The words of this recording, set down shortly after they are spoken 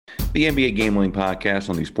The NBA Gambling Podcast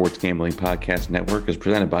on the Sports Gambling Podcast Network is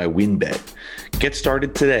presented by WynnBET. Get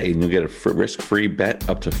started today and you'll get a risk-free bet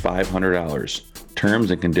up to $500.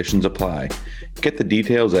 Terms and conditions apply. Get the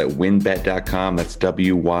details at wynnbet.com. That's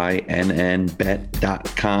WYNN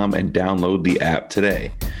bet.com and download the app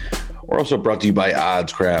today. We're also brought to you by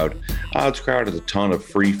OddsCrowd. OddsCrowd has a ton of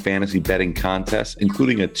free fantasy betting contests,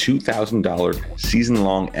 including a $2,000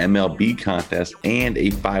 season-long MLB contest and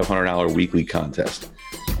a $500 weekly contest.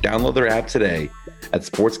 Download their app today at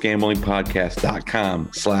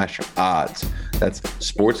sportsgamblingpodcast.com/odds. That's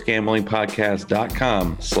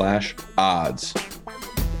sportsgamblingpodcast.com/odds.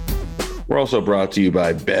 We're also brought to you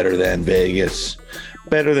by Better Than Vegas.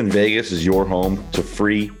 Better Than Vegas is your home to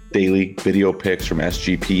free daily video picks from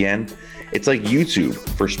SGPN. It's like YouTube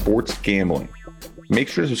for sports gambling. Make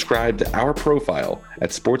sure to subscribe to our profile at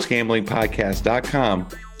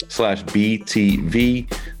sportsgamblingpodcast.com/BTV.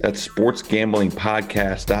 That's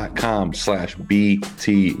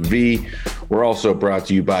sportsgamblingpodcast.com/BTV. We're also brought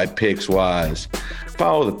to you by PicksWise.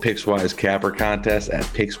 Follow the PicksWise Capper contest at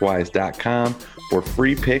pickswise.com for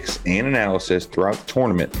free picks and analysis throughout the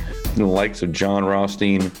tournament from the likes of John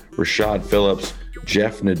Rothstein, Rashad Phillips,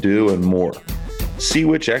 Jeff Nadeau, and more. See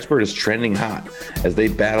which expert is trending hot as they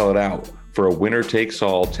battle it out for a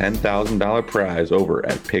winner-takes-all $10,000 prize over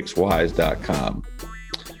at pickswise.com.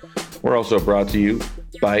 We're also brought to you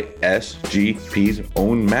by SGP's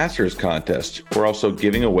own Masters contest. We're also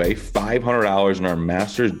giving away $500 in our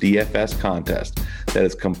Masters DFS contest that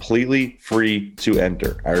is completely free to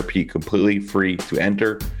enter. I repeat, completely free to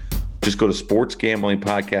enter. Just go to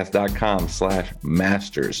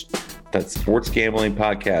sportsgamblingpodcast.com/masters. That's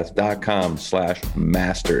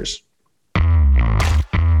sportsgamblingpodcast.com/masters.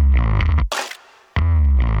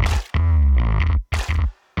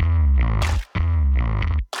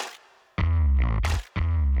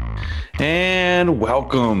 And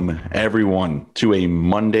welcome, everyone, to a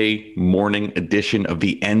Monday morning edition of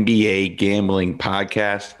the NBA Gambling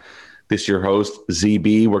Podcast. This is your host,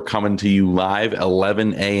 ZB. We're coming to you live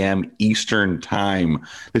 11 a.m. Eastern Time.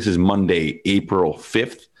 This is Monday, April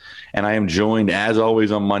 5th. And I am joined, as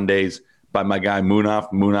always on Mondays, by my guy,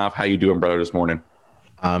 Munaf. Munaf, how you doing, brother, this morning?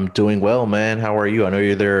 I'm doing well, man. How are you? I know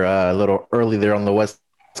you're there a little early there on the West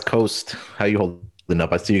Coast. How you holding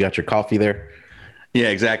up? I see you got your coffee there. Yeah,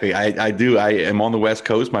 exactly. I do. I am on the West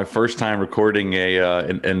Coast. My first time recording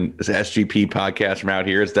an SGP podcast from out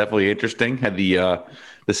here. It's definitely interesting. Had the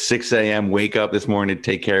 6 a.m. wake up this morning to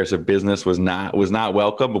take care of some business was not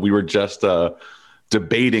welcome, but we were just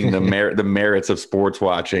debating the merits of sports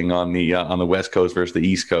watching on the West Coast versus the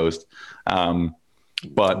East Coast.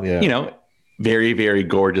 But yeah. You know, very, very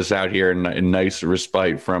gorgeous out here and nice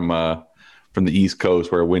respite from the East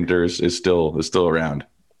Coast where winter is still around.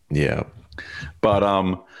 Yeah. But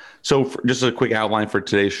so just a quick outline for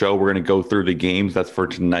today's show. We're going to go through the games. That's for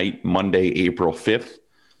tonight, Monday, April 5th.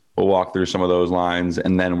 We'll walk through some of those lines,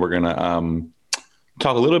 and then we're going to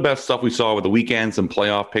talk a little about stuff we saw over the weekend, some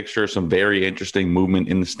playoff pictures, some very interesting movement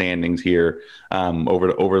in the standings here over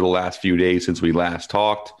the last few days since we last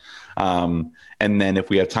talked. And then if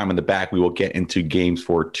we have time in the back, we will get into games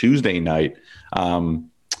for Tuesday night.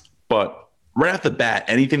 But right off the bat,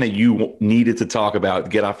 anything that you needed to talk about,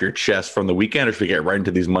 get off your chest from the weekend, or should we get right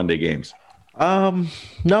into these Monday games? No,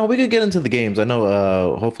 we could get into the games. I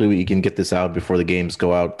know, hopefully we can get this out before the games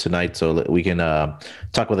go out tonight so that we can talk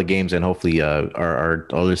about the games and hopefully our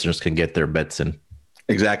listeners can get their bets in.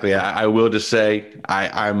 Exactly. I will just say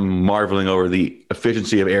I'm marveling over the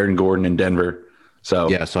efficiency of Aaron Gordon in Denver. So,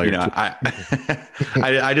 yeah,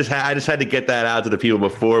 I just had to get that out to the people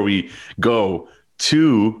before we go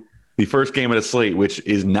to the first game of the slate, which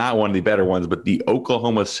is not one of the better ones, but the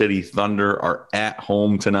Oklahoma City Thunder are at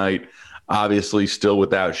home tonight. Obviously, still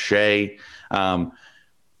without Shea.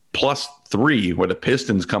 +3, where the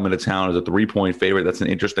Pistons come into town as a 3-point favorite. That's an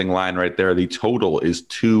interesting line right there. The total is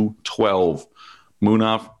 212.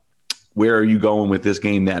 Munaf, where are you going with this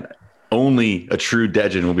game that only a true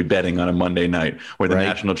Dejin will be betting on a Monday night where the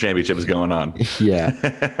national championship is going on? Yeah.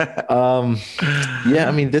 Yeah,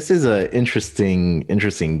 I mean, this is an interesting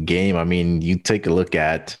game. I mean, you take a look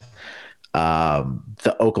at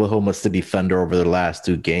the Oklahoma City Thunder over the last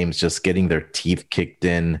two games, just getting their teeth kicked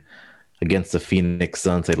in against the Phoenix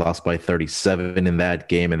Suns. They lost by 37 in that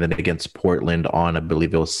game. And then against Portland on, I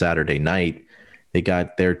believe it was Saturday night, they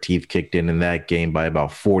got their teeth kicked in that game by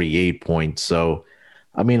about 48 points. So,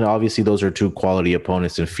 I mean, obviously those are two quality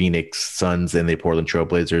opponents in Phoenix Suns and the Portland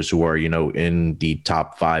Trailblazers, who are, in the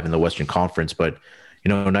top 5 in the Western Conference. But,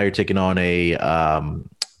 now you're taking on a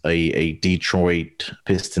Detroit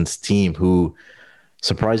Pistons team who,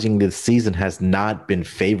 surprisingly, this season has not been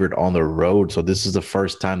favored on the road. So this is the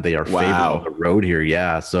first time they are favored on Wow. the road here.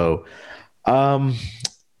 Yeah. So, um,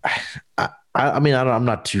 I mean, I'm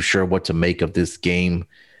not too sure what to make of this game.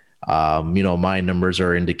 My numbers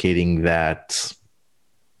are indicating that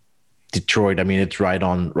Detroit. I mean, it's right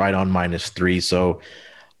on -3. So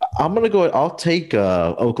I'm gonna go. I'll take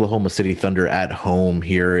Oklahoma City Thunder at home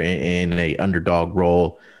here in a underdog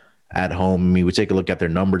role at home. I mean, we take a look at their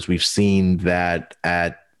numbers. We've seen that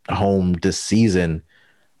at home this season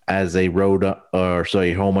as a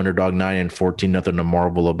home underdog, 9-14, nothing to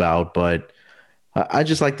marvel about. But I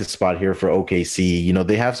just like the spot here for OKC.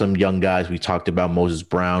 They have some young guys. We talked about Moses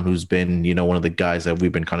Brown, who's been, one of the guys that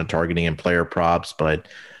we've been kind of targeting in player props. But,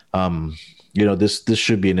 this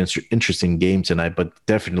should be an interesting game tonight, but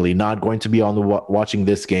definitely not going to be on the watching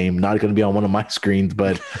this game. Not going to be on one of my screens,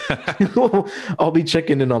 but I'll be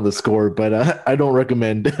checking in on the score. But I don't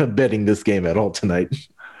recommend betting this game at all tonight.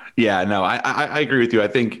 Yeah, no, I agree with you. I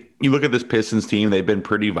think you look at this Pistons team; they've been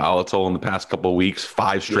pretty volatile in the past couple of weeks.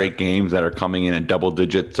 5 straight games that are coming in at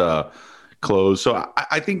double-digit close. So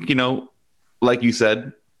I think like you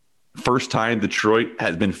said, first time Detroit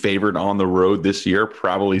has been favored on the road this year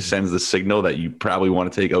probably sends the signal that you probably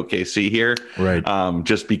want to take OKC here, right?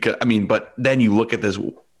 Just because, but then you look at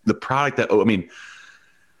the product that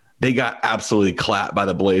they got absolutely clapped by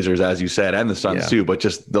the Blazers, as you said, and the Suns too. But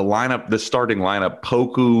just the starting lineup,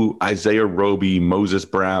 Poku, Isaiah Roby, Moses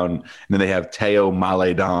Brown, and then they have Teo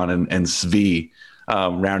Maledon and Svi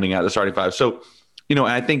rounding out the starting five. So, and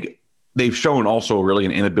I think they've shown also really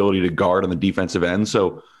an inability to guard on the defensive end.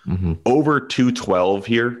 So over 212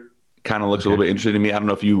 here kind of looks a little bit interesting to me. I don't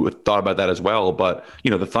know if you thought about that as well, but,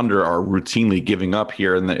 the Thunder are routinely giving up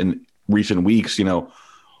here in recent weeks,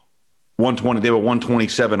 120, they have a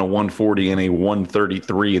 127, a 140, and a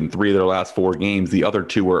 133 in 3 of their last 4 games. The other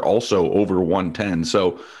 2 were also over 110.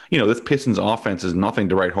 So, this Pistons offense is nothing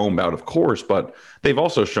to write home about, of course, but they've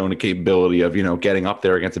also shown a capability of, getting up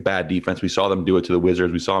there against a bad defense. We saw them do it to the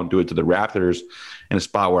Wizards. We saw them do it to the Raptors in a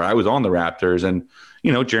spot where I was on the Raptors. And,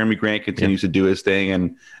 Jeremy Grant continues to do his thing,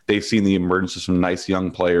 and they've seen the emergence of some nice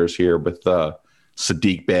young players here with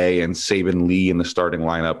Sadiq Bey and Saban Lee in the starting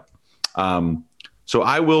lineup. So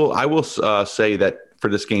I will say that for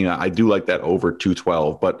this game, I do like that over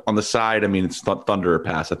 212. But on the side, I mean, it's Thunder or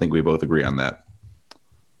pass. I think we both agree on that.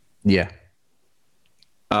 Yeah.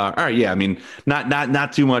 All right. Yeah. I mean,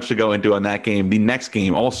 not too much to go into on that game. The next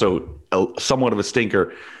game, also somewhat of a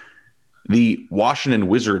stinker. The Washington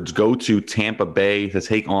Wizards go to Tampa Bay to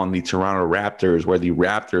take on the Toronto Raptors, where the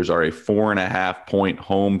Raptors are a 4.5-point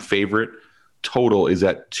home favorite. Total is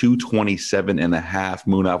at 227.5.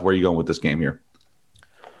 Munaf, where are you going with this game here?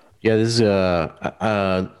 Yeah, this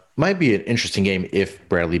is might be an interesting game if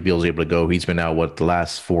Bradley Beal's able to go. He's been out the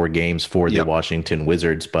last 4 games for the Washington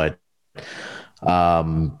Wizards, but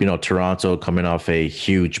Toronto coming off a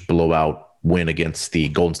huge blowout win against the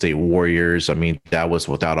Golden State Warriors. I mean, that was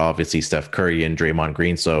without obviously Steph Curry and Draymond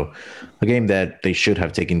Green, so a game that they should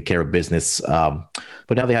have taken care of business. But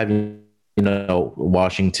now they have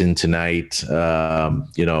Washington tonight.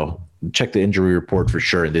 Check the injury report for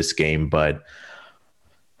sure in this game, but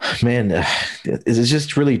man, it's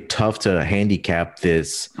just really tough to handicap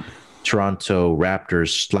this Toronto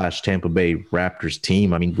Raptors / Tampa Bay Raptors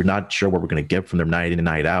team. I mean, we're not sure what we're going to get from them night in and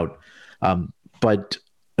night out. But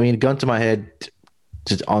I mean, gun to my head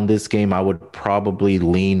on this game, I would probably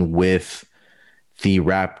lean with the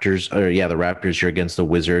Raptors. The Raptors here against the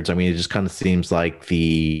Wizards. I mean, it just kind of seems like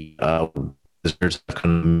the Wizards have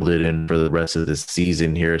kind of lit in for the rest of this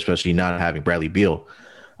season here, especially not having Bradley Beal.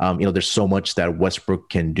 There's so much that Westbrook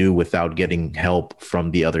can do without getting help from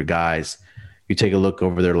the other guys. You take a look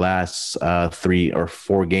over their last 3 or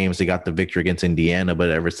 4 games, they got the victory against Indiana, but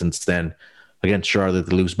ever since then, against Charlotte,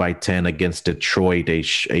 they lose by 10. Against Detroit, a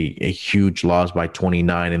huge loss by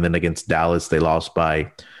 29. And then against Dallas, they lost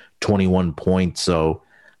by 21 points. So,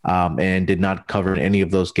 and did not cover any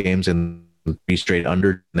of those games and 3 straight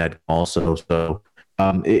under that also. So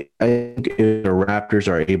I think if the Raptors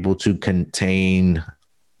are able to contain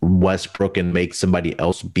Westbrook and make somebody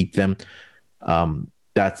else beat them,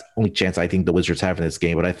 that's the only chance I think the Wizards have in this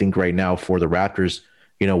game. But I think right now for the Raptors,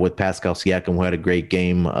 with Pascal Siakam, who had a great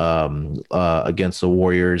game against the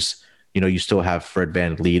Warriors, you still have Fred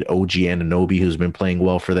VanVleet, OG Anunoby, who's been playing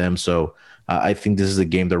well for them. So I think this is a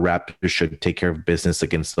game the Raptors should take care of business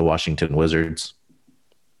against the Washington Wizards.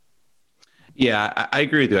 Yeah, I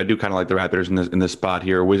agree with you. I do kind of like the Raptors in this spot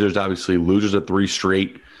here. Wizards obviously losers of 3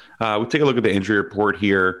 straight. We take a look at the injury report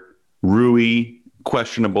here. Rui,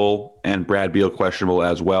 questionable, and Brad Beal questionable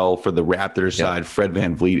as well. For the Raptors side, Fred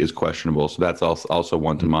VanVleet is questionable, so that's also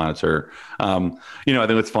one to monitor. I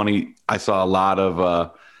think it's funny. I saw a lot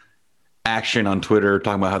of action on Twitter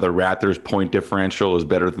talking about how the Raptors point differential is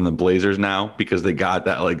better than the Blazers now because they got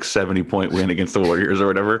that 70-point win against the Warriors or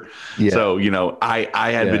whatever. Yeah. So,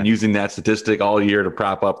 I had been using that statistic all year to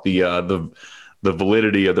prop up the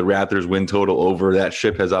validity of the Raptors win total over. That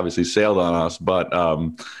ship has obviously sailed on us, but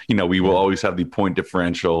we will always have the point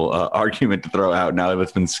differential argument to throw out now that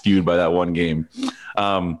it's been skewed by that one game.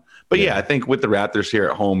 But I think with the Raptors here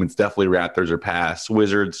at home, it's definitely Raptors or pass.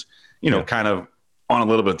 Wizards, kind of on a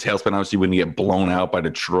little bit of tailspin. Obviously, when you get blown out by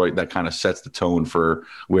Detroit, that kind of sets the tone for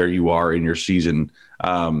where you are in your season.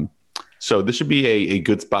 So this should be a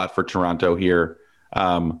good spot for Toronto here,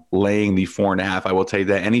 laying the 4.5. I will tell you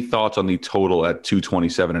that. Any thoughts on the total at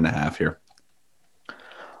 227.5 here?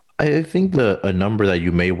 I think a number that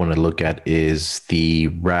you may want to look at is the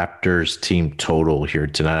Raptors team total here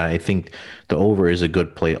tonight. I think the over is a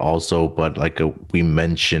good play also, but we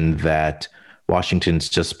mentioned that Washington's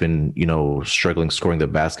just been, struggling scoring the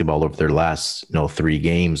basketball over their last, 3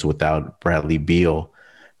 games without Bradley Beal,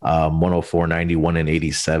 104, 91, and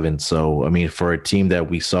 87. So, for a team that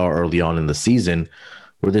we saw early on in the season,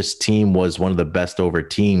 where this team was one of the best over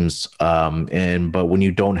teams, but when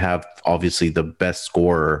you don't have obviously the best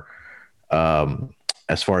scorer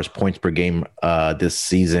as far as points per game this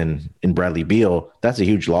season in Bradley Beal, that's a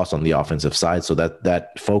huge loss on the offensive side. So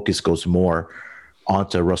that focus goes more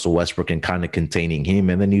onto Russell Westbrook and kind of containing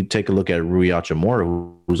him. And then you take a look at Rui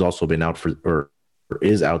Hachimura, who's also been out or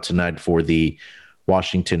is out tonight for the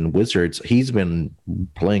Washington Wizards. He's been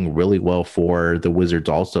playing really well for the Wizards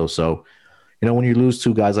also. So, when you lose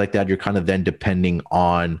 2 guys like that, you're kind of then depending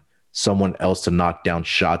on someone else to knock down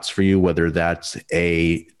shots for you, whether that's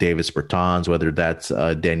a Davis Bertans, whether that's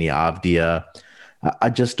Deni Avdija.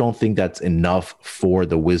 I just don't think that's enough for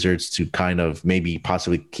the Wizards to kind of maybe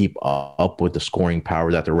possibly keep up with the scoring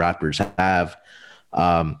power that the Raptors have.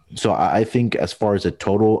 So I think as far as a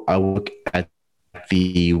total, I look at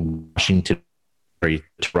the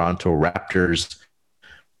Toronto Raptors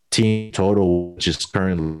team total, which is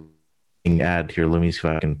currently at here. Let me see if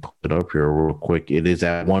I can pull it up here real quick. It is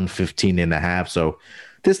at 115.5. So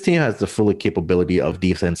this team has the full capability of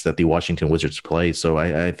defense that the Washington Wizards play. So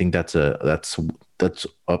I think that's if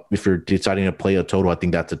you're deciding to play a total, I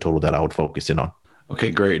think that's a total that I would focus in on.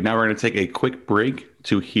 Okay, great. Now we're going to take a quick break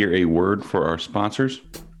to hear a word for our sponsors.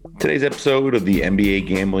 Today's episode of the NBA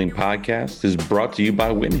Gambling Podcast is brought to you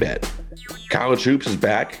by WynnBET. College hoops is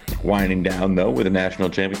back, winding down though with a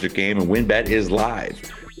national championship game, and WynnBET is live,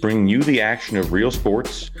 bringing you the action of real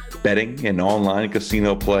sports, betting, and online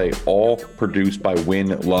casino play, all produced by Wynn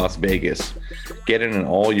Las Vegas. Get in on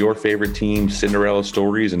all your favorite teams, Cinderella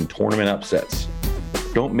stories, and tournament upsets.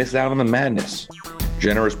 Don't miss out on the madness.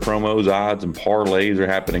 Generous promos, odds, and parlays are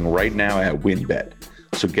happening right now at WynnBET.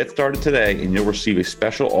 So get started today and you'll receive a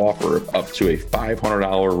special offer of up to a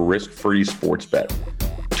 $500 risk-free sports bet.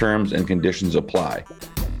 Terms and conditions apply.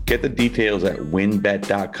 Get the details at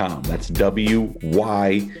wynnbet.com. That's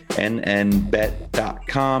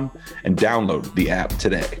WYNNBet.com and download the app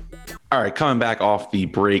today. All right, coming back off the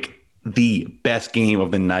break, the best game of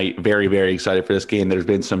the night. Very, very excited for this game. There's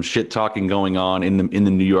been some shit talking going on in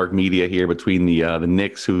the New York media here between the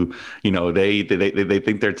Knicks, who they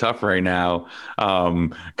think they're tough right now,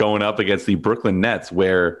 going up against the Brooklyn Nets,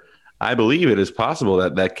 where I believe it is possible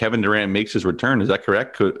that Kevin Durant makes his return. Is that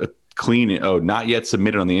correct? Not yet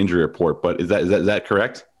submitted on the injury report, but is that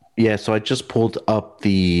correct? Yeah, so I just pulled up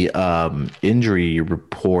the injury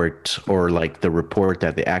report, or the report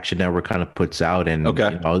that the Action Network kind of puts out, and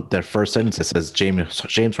that first sentence that says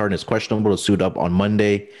James Harden is questionable to suit up on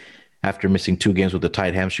Monday after missing 2 games with a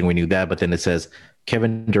tight hamstring. We knew that, but then it says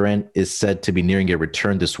Kevin Durant is said to be nearing a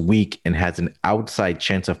return this week and has an outside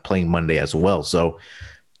chance of playing Monday as well. So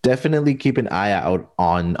definitely keep an eye out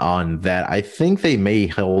on that. I think they may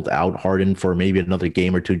hold out Harden for maybe another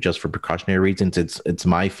game or 2 just for precautionary reasons. It's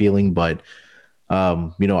my feeling, but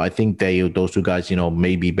I think those 2 guys,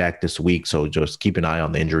 may be back this week. So just keep an eye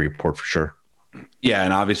on the injury report for sure. Yeah,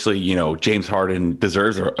 and obviously, James Harden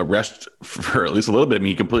deserves a rest for at least a little bit. I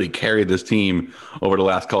mean, he completely carried this team over the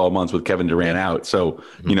last couple of months with Kevin Durant out. So,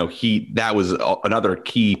 that was another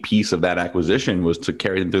key piece of that acquisition, was to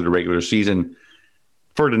carry them through the regular season.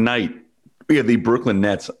 For tonight, we have the Brooklyn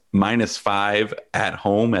Nets -5 at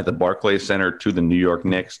home at the Barclays Center to the New York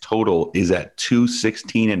Knicks. Total is at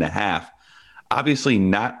 216.5. Obviously,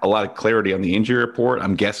 not a lot of clarity on the injury report.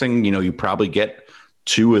 I'm guessing, you probably get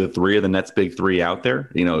 2 of the 3 of the Nets' big 3 out there.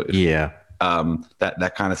 Yeah.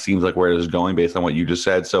 That kind of seems like where it is going based on what you just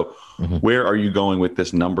said. So where are you going with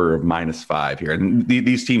this number of -5 here? And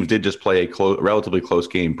these teams did just play a relatively close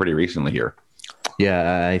game pretty recently here.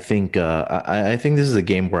 Yeah, I think I think this is a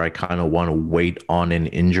game where I kind of want to wait on an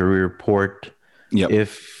injury report. Yep.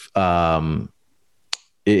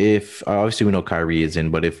 If obviously we know Kyrie is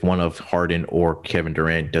in, but if one of Harden or Kevin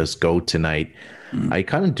Durant does go tonight, I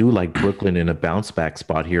kind of do like Brooklyn in a bounce back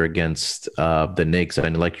spot here against the Knicks.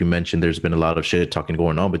 And like you mentioned, there's been a lot of shit talking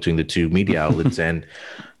going on between the two media outlets, and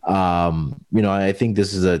I think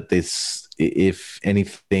this is if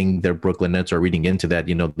anything, the Brooklyn Nets are reading into that.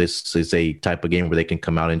 This is a type of game where they can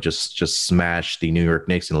come out and just smash the New York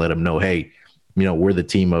Knicks and let them know, hey, we're the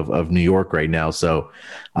team of New York right now. So,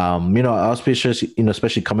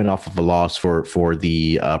 especially coming off of a loss for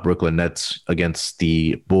the Brooklyn Nets against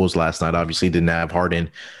the Bulls last night, obviously didn't have Harden.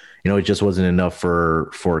 It just wasn't enough for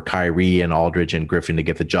Kyrie and Aldridge and Griffin to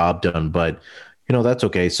get the job done. But, that's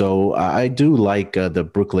okay. So I do like the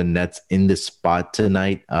Brooklyn Nets in this spot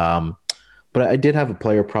tonight. But I did have a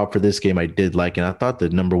player prop for this game I did like, and I thought the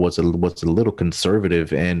number was a little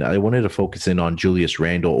conservative, and I wanted to focus in on Julius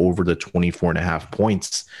Randle over the 24.5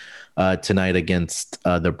 points tonight against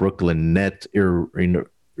the Brooklyn Nets,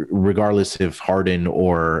 regardless if Harden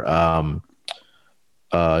or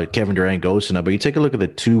Kevin Durant goes tonight. But you take a look at the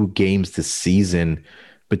two games this season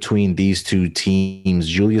between these two teams.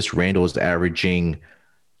 Julius Randle is averaging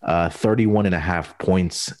 31.5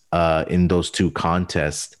 points in those two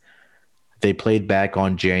contests. They played back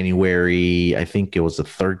on January, I think it was the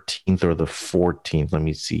 13th or the 14th. Let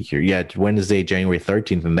me see here. Yeah, Wednesday, January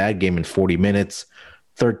 13th. In that game, in 40 minutes,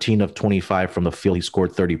 13 of 25 from the field. He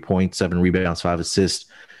scored 30 points, 7 rebounds, 5 assists.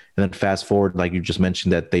 And then fast forward, like you just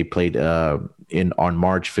mentioned, that they played on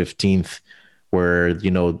March 15th, where,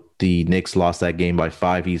 the Knicks lost that game by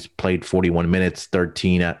 5. He's played 41 minutes,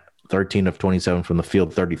 13 of 27 from the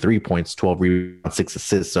field, 33 points, 12 rebounds, 6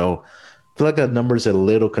 assists. So I feel like that number is a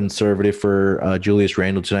little conservative for Julius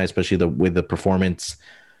Randle tonight, especially with the performance,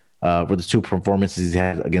 with the two performances he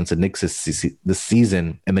had against the Knicks this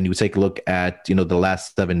season. And then you take a look at, the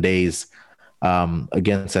last 7 days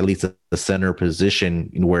against at least the center position,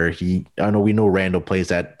 where we know Randle plays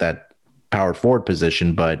that power forward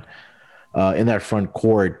position, but in that front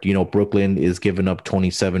court, Brooklyn is giving up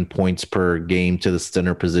 27 points per game to the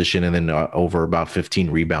center position, and then over about 15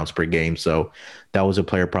 rebounds per game. So that was a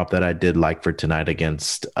player prop that I did like for tonight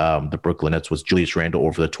against the Brooklyn Nets, was Julius Randle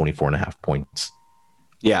over the 24.5 points.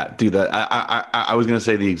 Yeah, dude, I was going to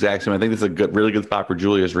say the exact same. I think this is a really good spot for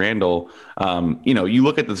Julius Randle. You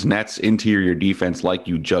look at this Nets interior defense, like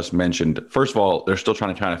you just mentioned. First of all, they're still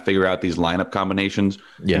trying to figure out these lineup combinations.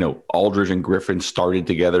 Yeah. Aldridge and Griffin started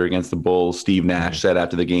together against the Bulls. Steve Nash said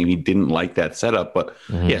after the game he didn't like that setup. But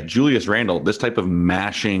yeah, Julius Randle, this type of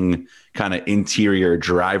mashing kind of interior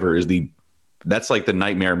driver that's like the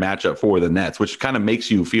nightmare matchup for the Nets, which kind of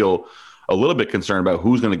makes you feel a little bit concerned about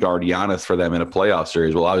who's going to guard Giannis for them in a playoff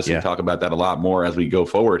series. We'll obviously talk about that a lot more as we go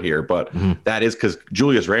forward here, but that is because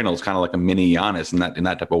Julius Randle is kind of like a mini Giannis in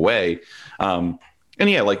that type of way. And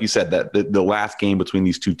yeah, like you said, that the last game between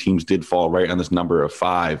these two teams did fall right on this number of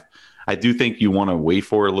 5. I do think you want to wait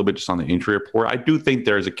for it a little bit just on the injury report. I do think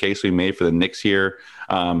there's a case we made for the Knicks here.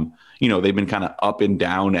 They've been kind of up and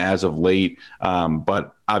down as of late,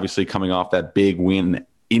 but obviously coming off that big win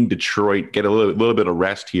in Detroit, get a little bit of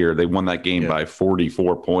rest here. They won that game by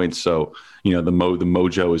 44 points. So, the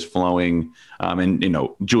mojo is flowing. And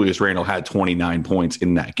Julius Randle had 29 points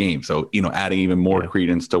in that game. So, adding even more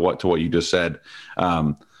credence to what you just said.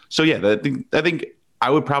 So yeah, I think I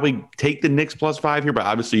would probably take the Knicks +5 here, but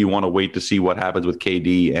obviously you want to wait to see what happens with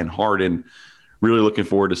KD and Harden. Really looking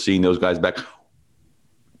forward to seeing those guys back.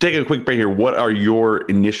 Take a quick break here. What are your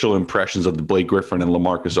initial impressions of the Blake Griffin and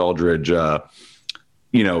LaMarcus Aldridge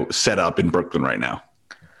set up in Brooklyn right now?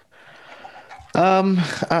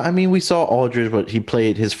 We saw Aldridge, but he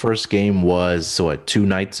played his first game was 2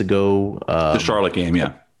 nights ago. The Charlotte game,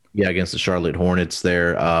 yeah, against the Charlotte Hornets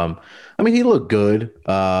there. He looked good.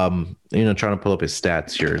 Trying to pull up his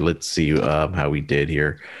stats here. Let's see how he did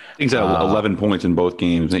here. He's had 11 points in both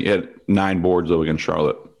games. He had 9 boards though against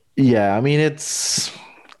Charlotte. Yeah, I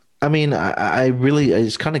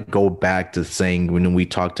just kind of go back to saying when we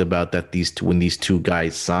talked about that when these two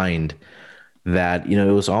guys signed, that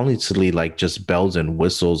it was honestly like just bells and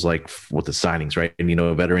whistles, like with the signings, right? And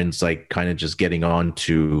veterans like kind of just getting on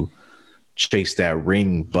to chase that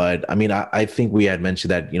ring. But I think we had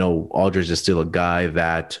mentioned that Aldridge is still a guy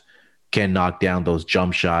that can knock down those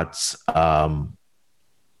jump shots.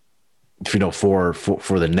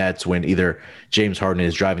 For the Nets, when either James Harden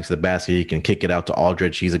is driving to the basket, he can kick it out to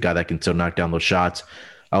Aldridge. He's a guy that can still knock down those shots.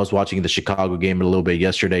 I was watching the Chicago game a little bit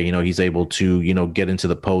yesterday. He's able to, get into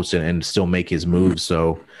the post and still make his moves.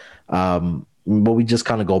 So, but we just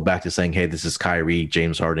kind of go back to saying, hey, this is Kyrie,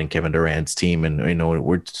 James Harden, Kevin Durant's team. And,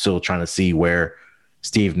 we're still trying to see where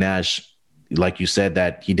Steve Nash, like you said,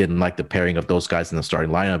 that he didn't like the pairing of those guys in the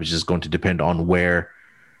starting lineup. It's just going to depend on where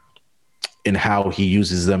and how he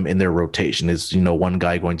uses them in their rotation. Is, one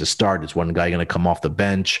guy going to start? Is one guy going to come off the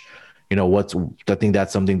bench? I think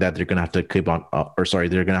that's something that they're going to have to keep on, they're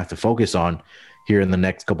going to have to focus on here in the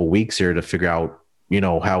next couple of weeks here to figure out,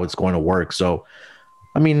 how it's going to work. So,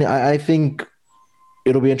 I mean, I think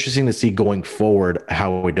it'll be interesting to see going forward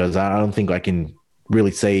how it does. I don't think I can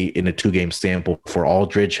really say in a 2-game sample for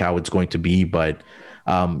Aldridge how it's going to be, but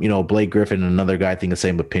Blake Griffin, another guy, I think the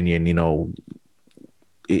same opinion.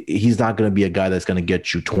 He's not going to be a guy that's going to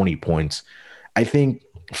get you 20 points. I think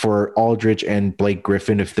for Aldridge and Blake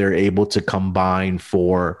Griffin, if they're able to combine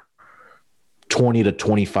for 20 to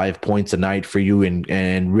 25 points a night for you,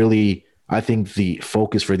 and really, I think the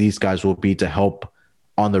focus for these guys will be to help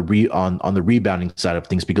on the rebounding side of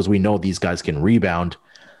things, because we know these guys can rebound,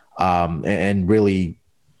 and really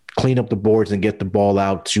clean up the boards and get the ball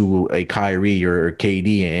out to a Kyrie or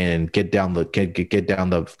KD and get down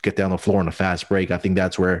the floor on a fast break. I think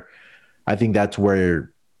that's where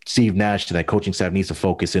Steve Nash and that coaching staff needs to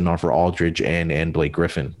focus in on for Aldridge and Blake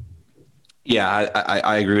Griffin. Yeah,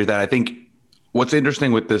 I agree with that. I think what's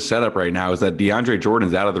interesting with this setup right now is that DeAndre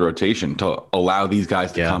Jordan's out of the rotation to allow these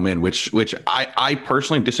guys to come in, which I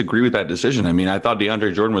personally disagree with that decision. I mean, I thought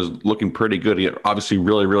DeAndre Jordan was looking pretty good. He had obviously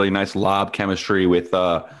really, really nice lob chemistry with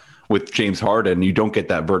James Harden. You don't get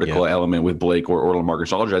that vertical element with Blake or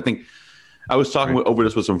LaMarcus Aldridge. I think I was talking over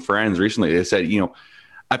this with some friends recently. They said,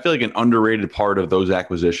 I feel like an underrated part of those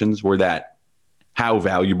acquisitions were that how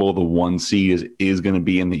valuable the 1 seed is going to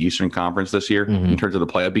be in the Eastern Conference this year in terms of the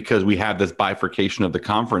playoff, because we have this bifurcation of the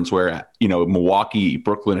conference where, Milwaukee,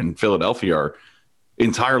 Brooklyn, and Philadelphia are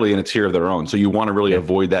entirely in a tier of their own. So you want to really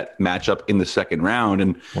avoid that matchup in the second round.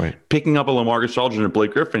 And picking up a LaMarcus Aldridge and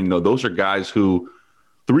Blake Griffin, those are guys who,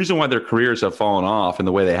 the reason why their careers have fallen off in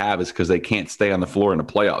the way they have is because they can't stay on the floor in a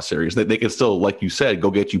playoff series. They can still, like you said,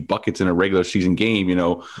 go get you buckets in a regular season game,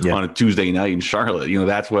 on a Tuesday night in Charlotte.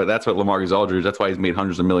 That's what LaMarcus Aldridge, that's why he's made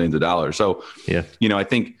hundreds of millions of dollars. So, I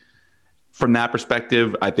think from that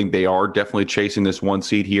perspective, I think they are definitely chasing this 1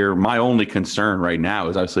 seed here. My only concern right now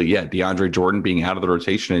is obviously, DeAndre Jordan being out of the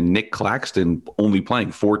rotation and Nick Claxton only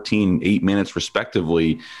playing 8 minutes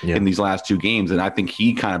respectively in these last 2 games. And I think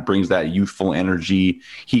he kind of brings that youthful energy.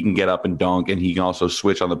 He can get up and dunk, and he can also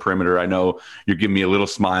switch on the perimeter. I know you're giving me a little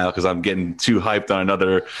smile because I'm getting too hyped on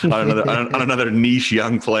another niche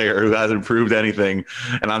young player who hasn't proved anything.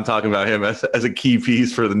 And I'm talking about him as a key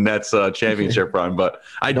piece for the Nets championship run. But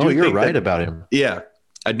you're right about him. Yeah,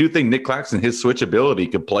 I do think Nick Claxton, his switch ability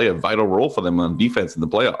could play a vital role for them on defense in the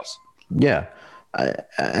playoffs. Yeah,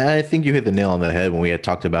 I think you hit the nail on the head when we had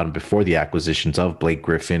talked about him before the acquisitions of Blake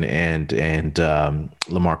Griffin and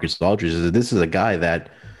LaMarcus Aldridge. This is a guy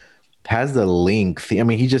that has the length. I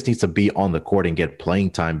mean, he just needs to be on the court and get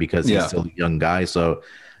playing time because he's still a young guy. So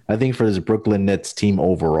I think for this Brooklyn Nets team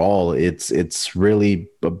overall, it's really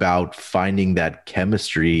about finding that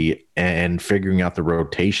chemistry and figuring out the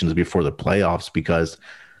rotations before the playoffs, because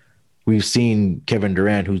we've seen Kevin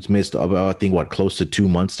Durant, who's missed about, I think, close to 2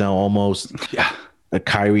 months now almost. Yeah.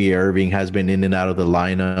 Kyrie Irving has been in and out of the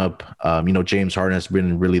lineup. James Harden has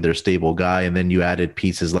been really their stable guy. And then you added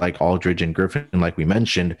pieces like Aldridge and Griffin, like we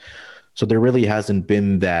mentioned. So there really hasn't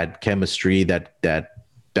been that chemistry,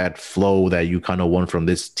 that flow that you kind of want from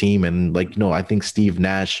this team. And I think Steve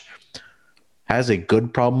Nash has a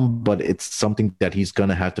good problem, but it's something that he's going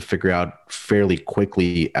to have to figure out fairly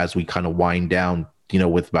quickly as we kind of wind down,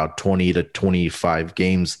 with about 20 to 25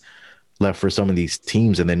 games left for some of these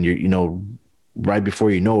teams. And then right before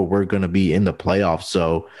we're going to be in the playoffs.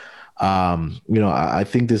 So, I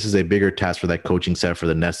think this is a bigger task for that coaching staff for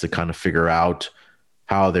the Nets to kind of figure out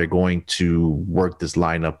how they're going to work this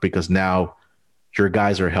lineup, because now your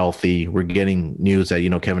guys are healthy. We're getting news that,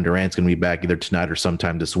 Kevin Durant's going to be back either tonight or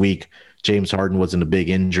sometime this week. James Harden wasn't a big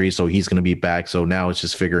injury, so he's going to be back. So now it's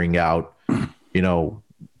just figuring out,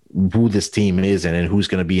 who this team is and who's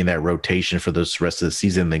going to be in that rotation for the rest of the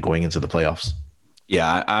season and then going into the playoffs.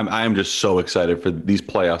 Yeah, I'm just so excited for these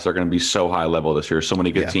playoffs. They're going to be so high level this year. So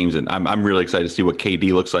many good teams. And I'm really excited to see what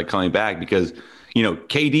KD looks like coming back, because,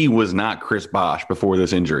 KD was not Chris Bosh before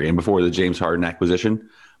this injury and before the James Harden acquisition.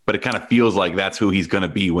 But it kind of feels like that's who he's going to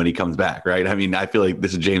be when he comes back, right? I mean, I feel like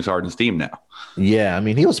this is James Harden's team now. Yeah, I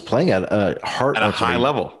mean, he was playing at a high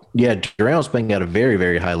level. Yeah, Durant was playing at a very,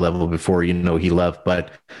 very high level before, he left.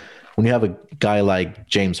 But when you have a guy like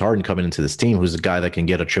James Harden coming into this team, who's a guy that can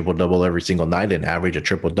get a triple-double every single night and average a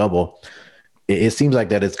triple-double, it seems like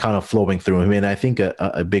that it's kind of flowing through him. And I think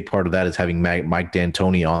a big part of that is having Mike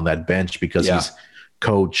D'Antoni on that bench, because he's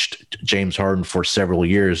coached James Harden for several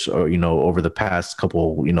years, or, over the past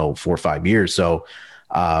couple, 4 or 5 years. So,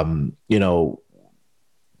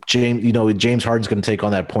 James Harden's going to take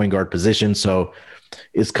on that point guard position. So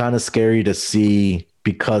it's kind of scary to see,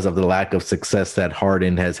 because of the lack of success that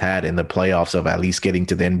Harden has had in the playoffs of at least getting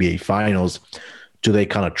to the NBA Finals. Do they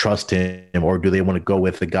kind of trust him, or do they want to go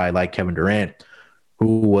with a guy like Kevin Durant,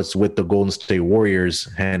 who was with the Golden State Warriors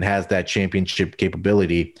and has that championship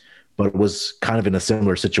capability, but was kind of in a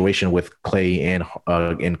similar situation with Clay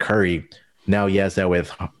and Curry? Now he has that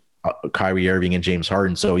with Kyrie Irving and James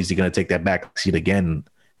Harden. So is he going to take that back seat again,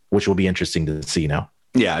 which will be interesting to see now.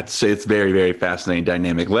 Yeah, it's very, very fascinating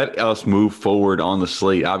dynamic. Let us move forward on the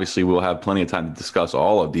slate. Obviously, we'll have plenty of time to discuss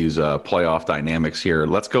all of these playoff dynamics here.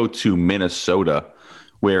 Let's go to Minnesota,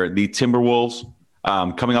 where the Timberwolves,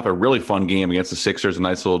 coming up a really fun game against the Sixers, a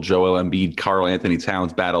nice little Joel Embiid, Karl Anthony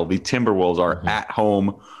Towns battle. The Timberwolves are at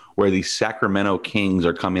home, where the Sacramento Kings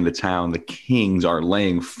are coming to town. The Kings are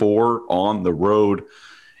laying 4 on the road.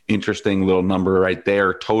 Interesting little number right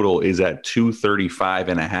there. Total is at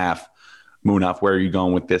 235.5. Munaf, where are you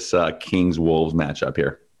going with this Kings-Wolves matchup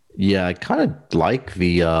here? Yeah, I kind of like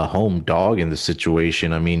the home dog in this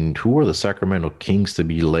situation. I mean, who are the Sacramento Kings to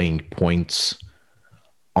be laying points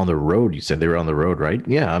on the road? You said they were on the road, right?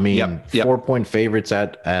 Yeah, I mean, Yep. 4-point favorites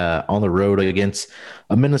at on the road against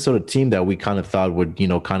a Minnesota team that we kind of thought would,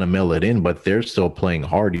 kind of mail it in, but they're still playing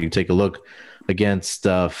hard. You take a look against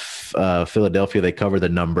Philadelphia, they covered the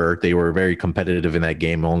number. They were very competitive in that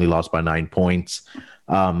game, only lost by 9 points.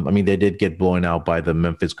 They did get blown out by the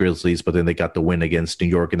Memphis Grizzlies, but then they got the win against New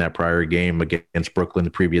York in that prior game, against Brooklyn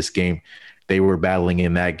the previous game. They were battling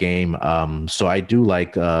in that game. So I do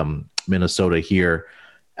like Minnesota here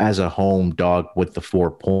as a home dog with the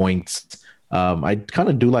 4 points. I kind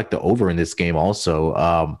of do like the over in this game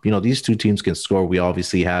also. These two teams can score. We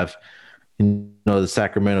obviously have, the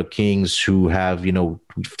Sacramento Kings, who have,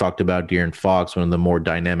 we've talked about De'Aaron Fox, one of the more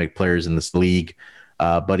dynamic players in this league.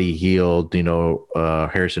 Buddy Hield,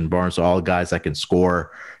 Harrison Barnes, so all guys that can score.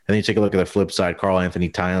 And then you take a look at the flip side, Karl Anthony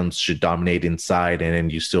Towns should dominate inside, and then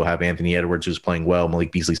you still have Anthony Edwards, who's playing well.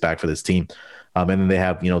 Malik Beasley's back for this team. And then they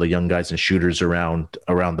have, the young guys and shooters around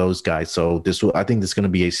those guys. So I think this is going to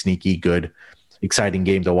be a sneaky, good, exciting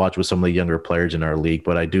game to watch with some of the younger players in our league.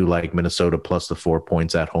 But I do like Minnesota plus the 4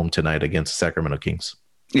 points at home tonight against the Sacramento Kings.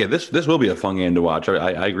 Yeah, this will be a fun game to watch.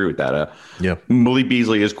 I agree with that. Yeah, Malik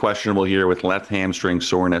Beasley is questionable here with left hamstring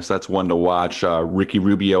soreness. That's one to watch. Ricky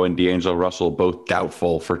Rubio and D'Angelo Russell both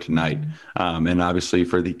doubtful for tonight. And obviously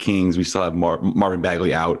for the Kings, we still have Marvin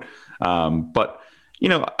Bagley out. But,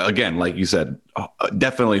 again, like you said,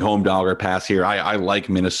 definitely home dog or pass here. I like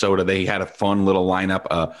Minnesota. They had a fun little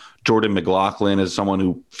lineup. Jordan McLaughlin is someone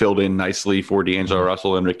who filled in nicely for D'Angelo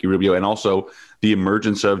Russell and Ricky Rubio, and also the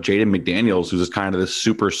emergence of Jaden McDaniels, who's kind of this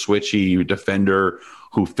super switchy defender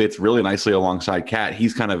who fits really nicely alongside Cat.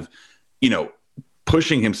 He's kind of,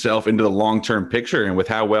 pushing himself into the long-term picture. And with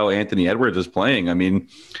how well Anthony Edwards is playing, I mean,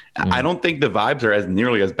 I don't think the vibes are as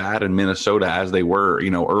nearly as bad in Minnesota as they were,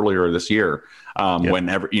 earlier this year.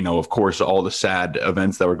 Whenever, of course, all the sad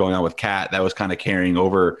events that were going on with Cat, that was kind of carrying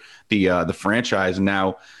over the franchise. And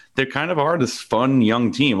now they kind of are this fun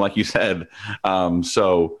young team, like you said.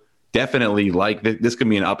 So definitely like this could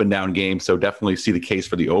be an up and down game. So definitely see the case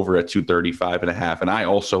for the over at 235.5. And I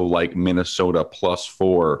also like Minnesota plus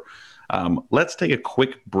 4. Let's take a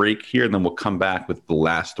quick break here, and then we'll come back with the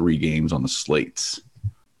last 3 games on the slates.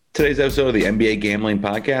 Today's episode of the NBA Gambling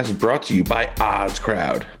Podcast is brought to you by Odds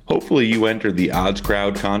Crowd. Hopefully you entered the Odds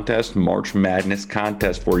Crowd contest, March Madness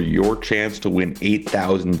contest, for your chance to win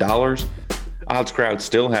 $8,000. Odds Crowd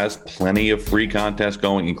still has plenty of free contests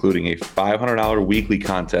going, including a $500 weekly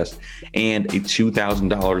contest and a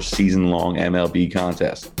 $2,000 season-long MLB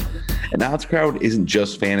contest. And Odds Crowd isn't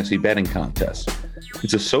just fantasy betting contests.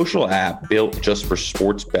 It's a social app built just for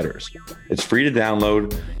sports bettors. It's free to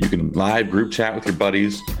download. You can live group chat with your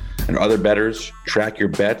buddies and other bettors, track your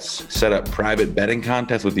bets, set up private betting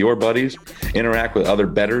contests with your buddies, interact with other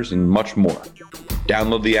bettors, and much more.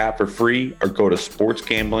 Download the app for free or go to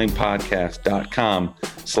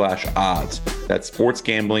sportsgamblingpodcast.com/odds. That's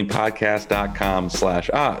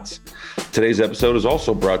sportsgamblingpodcast.com/odds. Today's episode is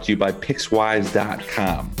also brought to you by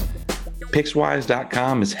Pickswise.com.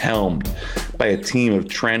 Pickswise.com is helmed by a team of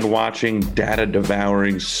trend-watching,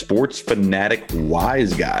 data-devouring, sports-fanatic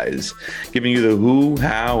wise guys, giving you the who,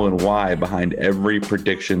 how, and why behind every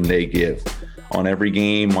prediction they give. on every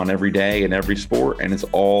game, on every day, and every sport, and it's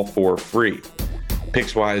all for free.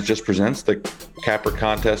 PicksWise just presents the capper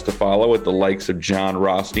contest to follow with the likes of John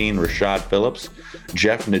Rothstein, Rashad Phillips,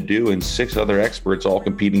 Jeff Nadeau, and 6 other experts all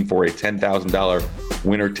competing for a $10,000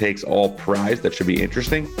 winner-takes-all prize that should be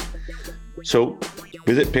interesting. So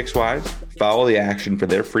visit PicksWise, follow the action for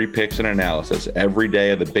their free picks and analysis every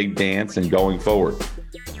day of the big dance and going forward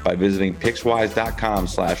by visiting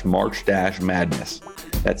PicksWise.com/March-Madness.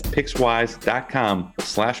 That's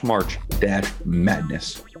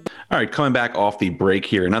PicksWise.com/March-Madness. All right, coming back off the break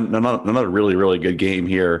here, and another really, really good game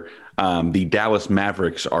here. The Dallas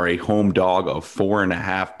Mavericks are a home dog of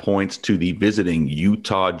 4.5 points to the visiting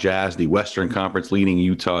Utah Jazz, the Western Conference leading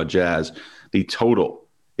Utah Jazz. The total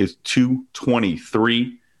is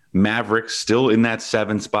 223. Mavericks still in that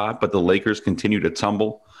 7 spot, but the Lakers continue to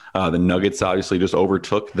tumble. The Nuggets obviously just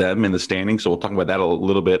overtook them in the standings, so we'll talk about that a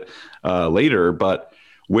little bit later. But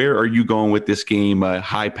where are you going with this game, a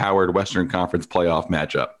high-powered Western Conference playoff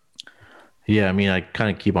matchup? Yeah, I mean, I kind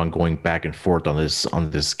of keep on going back and forth on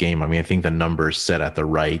this game. I mean, I think the number's set at the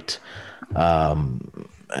right.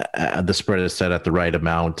 The spread is set at the right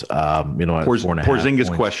amount. At 4.5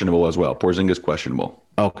 Porzingis questionable as well. Porzingis questionable.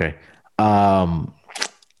 Okay. I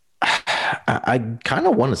kind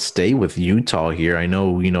of want to stay with Utah here. I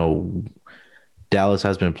know, Dallas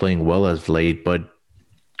has been playing well as late, but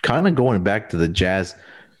kind of going back to the Jazz,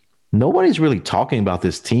 nobody's really talking about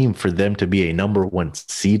this team for them to be a number 1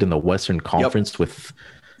 seed in the Western Conference with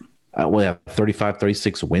 35,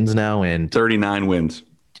 36 wins now and 39 wins.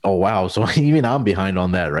 Oh, wow. So even I'm behind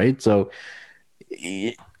on that, right? So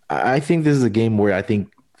I think this is a game where I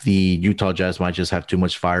think the Utah Jazz might just have too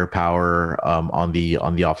much firepower on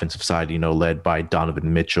the offensive side, led by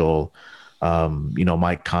Donovan Mitchell.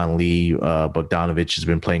 Mike Conley, Bogdanovich has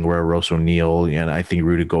been playing well, Royce O'Neal, and I think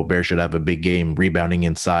Rudy Gobert should have a big game rebounding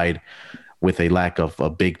inside with a lack of a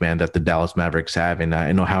big man that the Dallas Mavericks have. And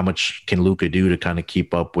I know how much can Luka do to kind of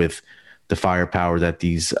keep up with the firepower that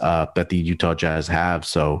the Utah Jazz have.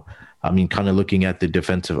 So, I mean, kind of looking at the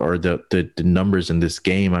defensive or the numbers in this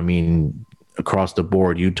game, I mean, across the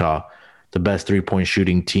board, Utah, the best 3-point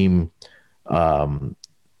shooting team,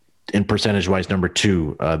 in percentage wise, number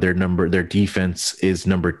 2. Their defense is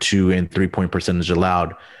number 2 in 3-point percentage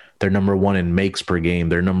allowed. They're number 1 in makes per game.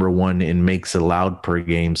 They're number 1 in makes allowed per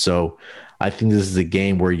game. So I think this is a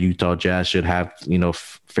game where Utah Jazz should have,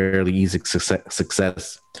 fairly easy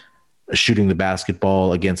success shooting the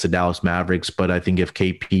basketball against the Dallas Mavericks. But I think if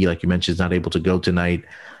KP, like you mentioned, is not able to go tonight,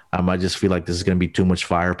 I just feel like this is going to be too much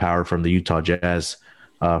firepower from the Utah Jazz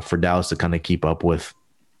for Dallas to kind of keep up with.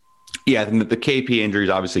 Yeah, I think that the KP injury is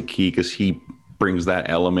obviously key because he brings that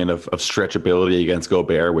element of stretchability against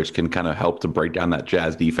Gobert, which can kind of help to break down that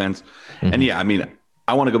Jazz defense. Mm-hmm. And yeah, I mean,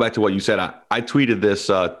 I want to go back to what you said. I tweeted this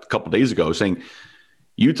a couple days ago saying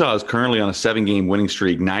Utah is currently on a 7-game winning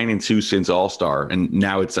streak, 9-2 since All-Star. And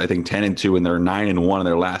now it's, I think, 10-2, and they're 9-1 in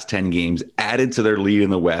their last 10 games, added to their lead in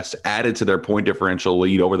the West, added to their point differential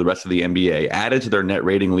lead over the rest of the NBA, added to their net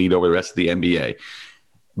rating lead over the rest of the NBA.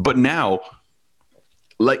 But now,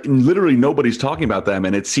 like, literally nobody's talking about them.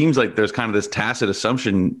 And it seems like there's kind of this tacit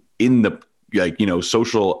assumption in the,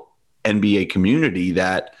 social NBA community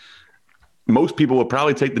that most people would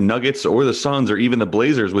probably take the Nuggets or the Suns or even the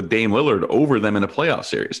Blazers with Dame Lillard over them in a playoff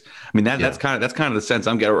series. I mean, that's kind of the sense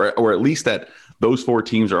I'm getting, or at least that those 4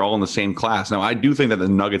 teams are all in the same class. Now, I do think that the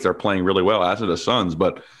Nuggets are playing really well, as are the Suns,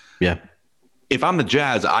 but yeah, if I'm the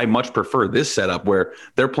Jazz, I much prefer this setup where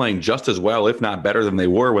they're playing just as well, if not better than they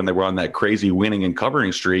were when they were on that crazy winning and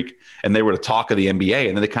covering streak, and they were the talk of the NBA.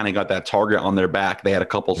 And then they kind of got that target on their back. They had a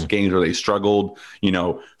couple of games where they struggled,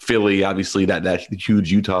 Philly, obviously that huge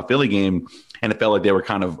Utah Philly game. And it felt like they were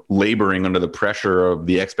kind of laboring under the pressure of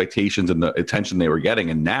the expectations and the attention they were getting.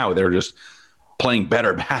 And now they're just playing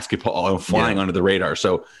better basketball and flying under the radar.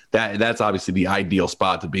 So that's obviously the ideal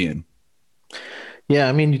spot to be in. Yeah,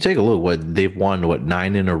 I mean, you take a look they've won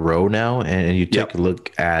 9 in a row now, and you take a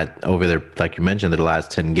look at over there, like you mentioned, the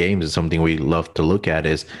last 10 games is something we love to look at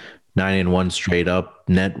is 9-1 straight up,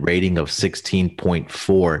 net rating of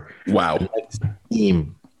 16.4. Wow. The next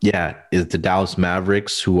team, is the Dallas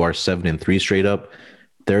Mavericks, who are 7-3 straight up.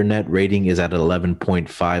 Their net rating is at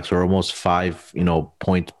 11.5, so almost 5,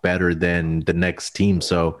 points better than the next team.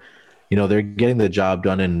 So, they're getting the job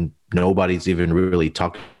done, and nobody's even really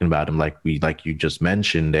talking about them like you just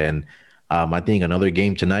mentioned. And I think another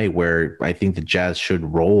game tonight where I think the Jazz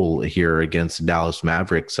should roll here against the Dallas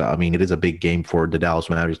Mavericks. I mean, it is a big game for the Dallas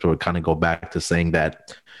Mavericks, but we kind of go back to saying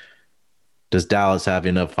that, does Dallas have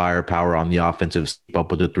enough firepower on the offensive to keep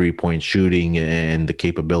up with the 3-point shooting and the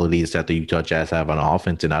capabilities that the Utah Jazz have on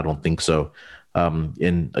offense? And I don't think so.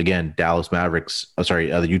 In again, Dallas Mavericks,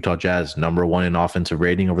 the Utah Jazz, number one in offensive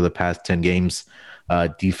rating over the past 10 games.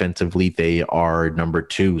 Defensively, they are number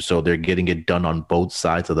two. So they're getting it done on both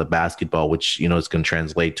sides of the basketball, which, is going to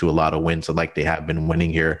translate to a lot of wins like they have been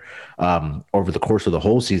winning here over the course of the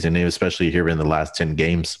whole season, especially here in the last 10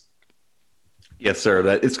 games. Yes, sir.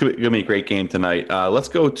 It's going to be a great game tonight. Let's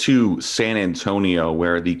go to San Antonio,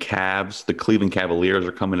 where the Cleveland Cavaliers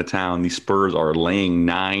are coming to town. The Spurs are laying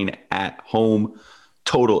 9 at home.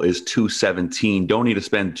 Total is 217. Don't need to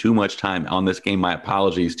spend too much time on this game. My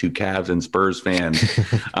apologies to Cavs and Spurs fans.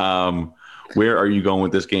 Where are you going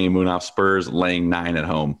with this game, Munaf? Spurs laying 9 at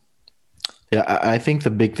home. Yeah, I think the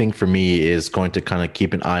big thing for me is going to kind of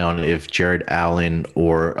keep an eye on if Jared Allen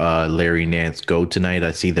or Larry Nance go tonight.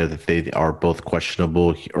 I see that they are both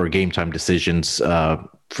questionable or game time decisions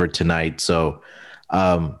for tonight. So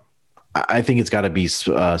I think it's got to be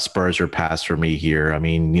Spurs or pass for me here. I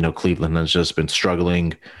mean, Cleveland has just been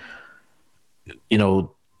struggling,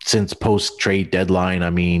 since post-trade deadline. I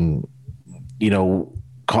mean, we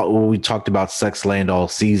talked about Sexland all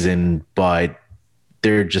season, but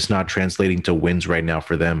they're just not translating to wins right now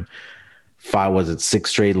for them. 6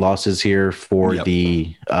 straight losses here for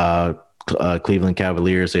the Cleveland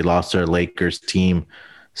Cavaliers. They lost their Lakers team.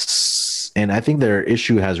 And I think their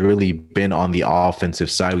issue has really been on the offensive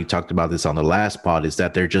side. We talked about this on the last pod, is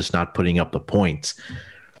that they're just not putting up the points.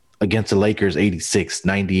 Against the Lakers, 86,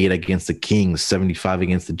 98 against the Kings, 75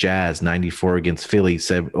 against the Jazz, 94 against Philly,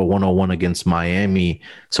 101 against Miami.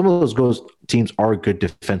 Some of those teams are good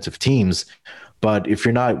defensive teams. But if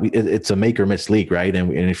you're not, it's a make or miss league, right?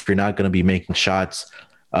 And if you're not going to be making shots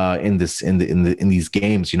in these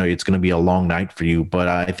games, it's going to be a long night for you. But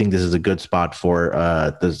I think this is a good spot for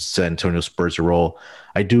the San Antonio Spurs to roll.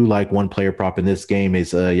 I do like one player prop in this game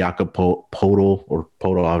is Jakob Poeltl or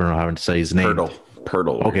Podol. I don't know how to say his name.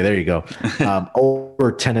 Poeltl. Okay, there you go.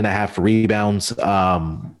 Over 10.5 rebounds.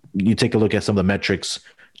 You take a look at some of the metrics,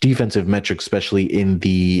 defensive metrics, especially in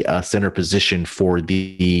the center position for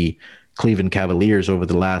the Cleveland Cavaliers over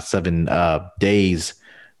the last 7 days,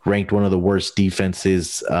 ranked one of the worst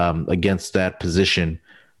defenses against that position.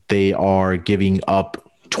 They are giving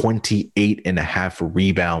up 28.5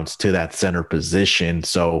 rebounds to that center position.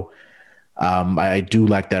 So I do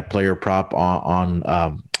like that player prop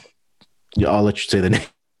on I'll let you say the name.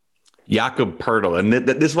 Jakob Poeltl. And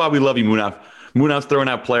this is why we love you, Munaf. Munaf's throwing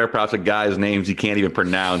out player props of guys' names he can't even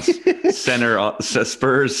pronounce.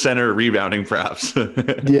 Spurs center rebounding props.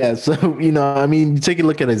 Yeah, so take a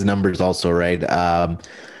look at his numbers also, right? I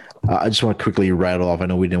just want to quickly rattle off. I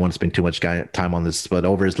know we didn't want to spend too much time on this, but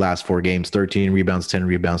over his last 4 games, 13 rebounds, 10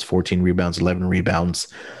 rebounds, 14 rebounds, 11 rebounds.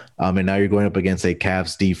 And now you're going up against a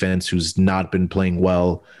Cavs defense who's not been playing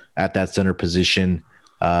well at that center position.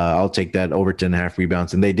 I'll take that over 10.5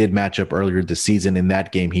 rebounds. And they did match up earlier this season. In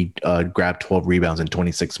that game, he grabbed 12 rebounds in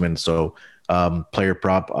 26 minutes. So player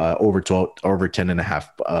prop over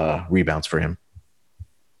 10.5 rebounds for him.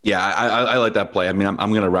 Yeah, I like that play. I mean, I'm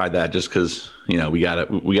going to ride that just because, we got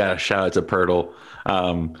to shout out to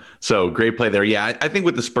Poeltl. So great play there. Yeah, I think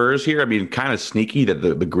with the Spurs here, I mean, kind of sneaky that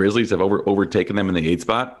the Grizzlies have overtaken them in the 8th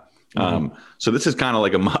spot. So this is kind of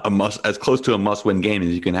like a must, as close to a must-win game as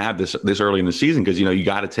you can have this early in the season, because you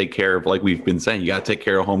got to take care of, like we've been saying, you got to take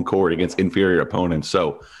care of home court against inferior opponents.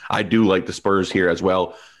 So I do like the Spurs here as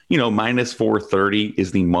well. Minus 430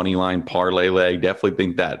 is the money line parlay leg. Definitely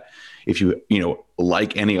think that if you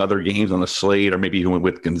like any other games on the slate, or maybe even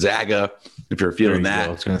with Gonzaga, if you're feeling that.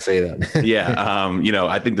 I was going to say that. Yeah,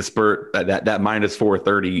 I think the Spurs that minus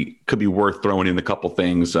 430 could be worth throwing in a couple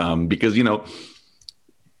things because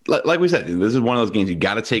like we said, this is one of those games you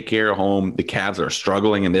got to take care of home. The Cavs are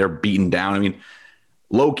struggling and they're beaten down. I mean,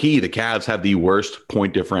 low key, the Cavs have the worst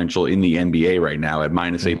point differential in the NBA right now at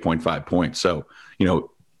minus 8.5 points. So,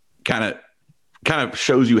 kind of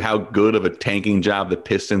shows you how good of a tanking job the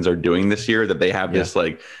Pistons are doing this year, that they have this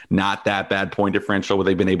like not that bad point differential where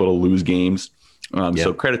they've been able to lose games.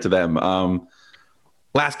 So credit to them.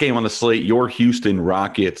 Last game on the slate, your Houston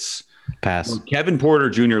Rockets. Pass. Kevin Porter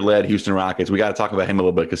Jr. led Houston Rockets. We got to talk about him a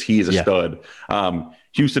little bit because he is a stud.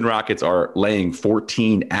 Houston Rockets are laying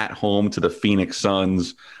 14 at home to the Phoenix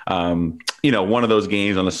Suns. One of those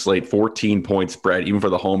games on the slate, 14-point spread, even for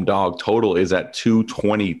the home dog. Total is at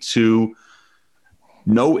 222.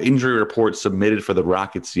 No injury report submitted for the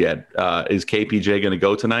Rockets yet. Is KPJ going to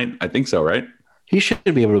go tonight? I think so, right? He should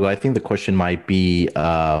be able to go. I think the question might be,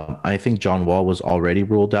 I think John Wall was already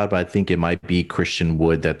ruled out, but I think it might be Christian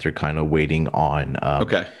Wood that they're kind of waiting on.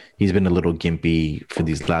 Okay. He's been a little gimpy for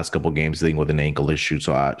these last couple games, I think, with an ankle issue.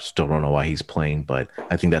 So I still don't know why he's playing, but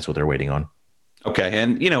I think that's what they're waiting on. Okay,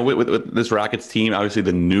 and with this Rockets team, obviously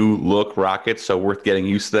the new look Rockets, so worth getting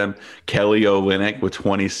used to them. Kelly Olynyk with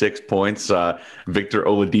 26 points. Victor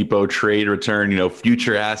Oladipo trade return.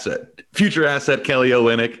 Future asset Kelly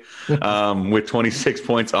Olynyk with 26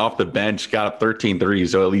 points off the bench, got up 13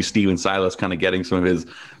 threes. So at least Steven Silas kind of getting some of his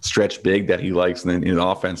stretch big that he likes in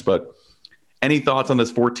offense. But any thoughts on this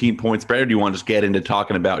 14 point spread, or do you want to just get into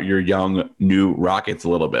talking about your young new Rockets a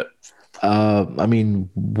little bit? I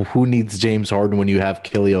mean, who needs James Harden when you have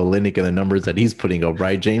Kelly Olynyk and the numbers that he's putting up,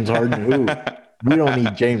 right? James Harden, who? We don't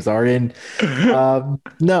need James Harden.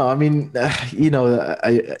 No, I mean,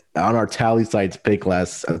 on our tally sites pick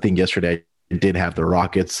last, I think yesterday, I did have the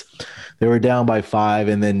Rockets. They were down by 5,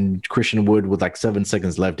 and then Christian Wood, with like 7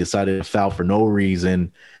 seconds left, decided to foul for no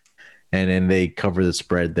reason. And then they cover the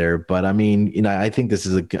spread there. But I mean, I think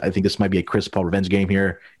this might be a Chris Paul revenge game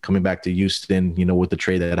here, coming back to Houston, with the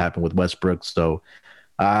trade that happened with Westbrook. So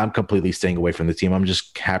I'm completely staying away from the team. I'm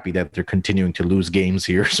just happy that they're continuing to lose games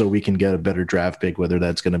here so we can get a better draft pick, whether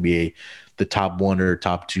that's going to be the top 1 or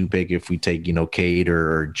top 2 pick if we take, Cade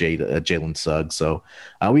or Jalen Suggs. So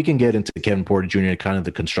we can get into Kevin Porter Jr., kind of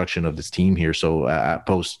the construction of this team here. So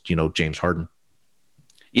post, James Harden.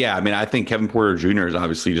 Yeah, I mean, I think Kevin Porter Jr. is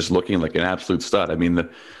obviously just looking like an absolute stud. I mean,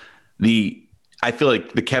 I feel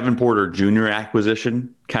like the Kevin Porter Jr.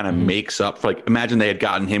 acquisition kind of makes up for, imagine they had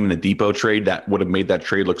gotten him in the Depot trade. That would have made that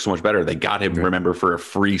trade look so much better. They got him, remember, for a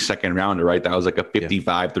free second rounder, right? That was like a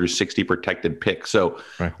 55 through 60 protected pick. So,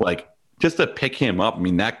 just to pick him up, I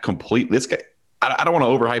mean, this guy, I don't want to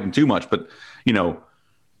overhype him too much, but, no.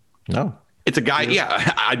 It's a guy.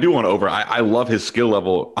 Yeah, I do want to I love his skill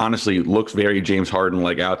level. Honestly, looks very James Harden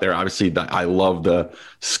like out there. Obviously, I love the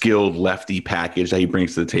skilled lefty package that he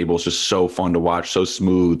brings to the table. It's just so fun to watch, so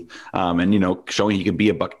smooth. And showing he can be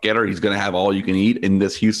a bucket getter. He's going to have all you can eat in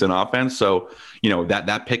this Houston offense. So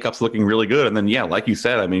that pickup's looking really good. And then like you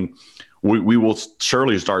said, I mean, we will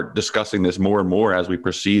surely start discussing this more and more as we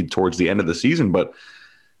proceed towards the end of the season. But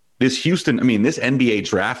this NBA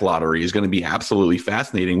draft lottery is going to be absolutely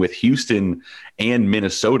fascinating with Houston and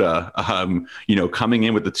Minnesota, coming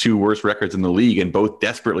in with the 2 worst records in the league and both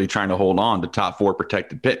desperately trying to hold on to top 4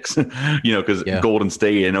 protected picks, because Golden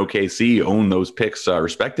State and OKC own those picks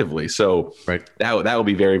respectively. So that will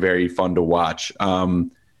be very, very fun to watch.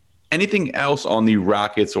 Anything else on the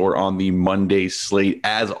Rockets or on the Monday slate?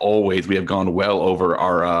 As always, we have gone well over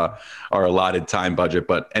our allotted time budget,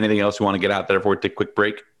 but anything else you want to get out there before we take a quick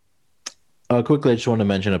break? Quickly, I just want to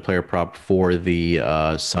mention a player prop for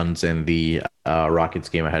the Suns and the Rockets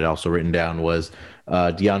game I had also written down was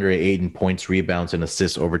DeAndre Ayton points, rebounds, and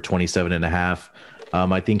assists over 27.5.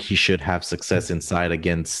 I think he should have success inside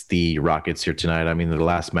against the Rockets here tonight. I mean, the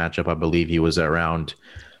last matchup, I believe he was around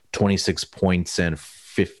 26 points and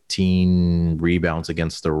 15 rebounds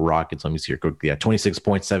against the Rockets. Let me see here quickly. Yeah, 26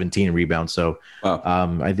 points, 17 rebounds. So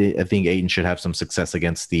I think Ayton should have some success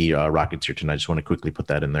against the Rockets here tonight. I just want to quickly put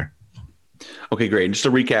that in there. Okay, great. And just to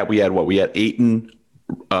recap, we had Ayton,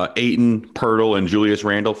 Pirtle, and Julius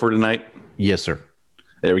Randle for tonight. Yes, sir.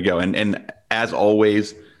 There we go. And as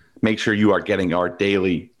always, make sure you are getting our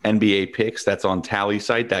daily NBA picks. That's on Tally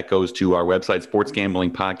site. That goes to our website,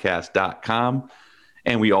 sportsgamblingpodcast.com.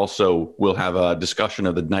 And we also will have a discussion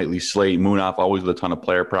of the nightly slate. Munaf always with a ton of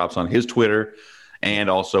player props on his Twitter and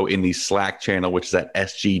also in the Slack channel, which is at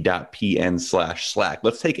sg.pn/Slack.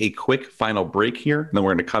 Let's take a quick final break here, and then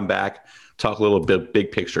we're going to come back, talk a little bit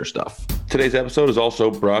big picture stuff. Today's episode is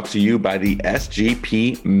also brought to you by the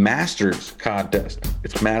SGP Masters contest.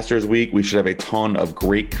 It's Masters Week. We should have a ton of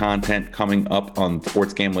great content coming up on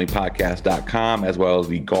sportsgamblingpodcast.com, as well as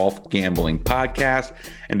the Golf Gambling Podcast.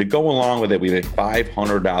 And to go along with it, we have a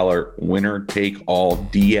 $500 winner-take-all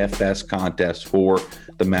DFS contest for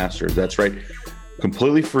the Masters. That's right.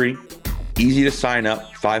 Completely free, easy to sign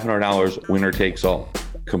up, $500 winner takes all.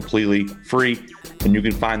 Completely free. And you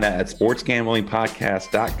can find that at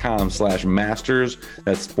sportsgamblingpodcast.com/masters.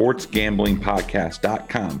 That's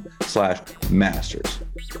sportsgamblingpodcast.com/masters.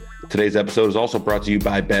 Today's episode is also brought to you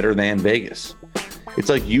by Better Than Vegas. It's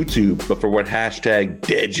like YouTube, but for what hashtag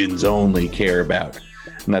Degens only care about.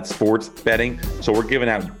 And that's sports betting. So we're giving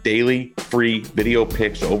out daily free video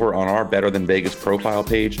picks over on our Better Than Vegas profile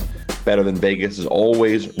page. Better Than Vegas is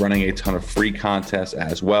always running a ton of free contests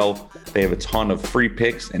as well. They have a ton of free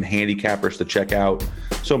picks and handicappers to check out.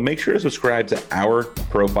 So make sure to subscribe to our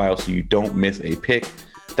profile so you don't miss a pick.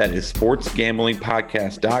 That is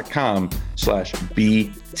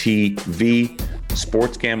sportsgamblingpodcast.com/BTV.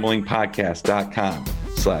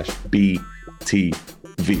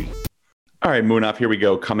 sportsgamblingpodcast.com/BTV. All right, moving up. Here we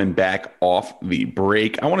go. Coming back off the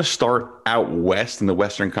break. I want to start out west in the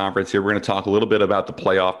Western Conference here. We're going to talk a little bit about the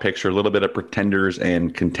playoff picture, a little bit of pretenders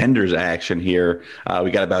and contenders action here. We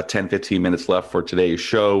got about 10, 15 minutes left for today's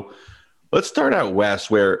show. Let's start out west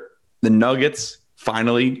where the Nuggets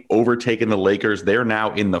finally overtaken the Lakers. They're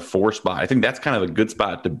now in the 4 spot. I think that's kind of a good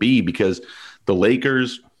spot to be because the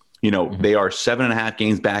Lakers, they are 7.5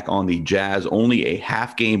 games back on the Jazz, only a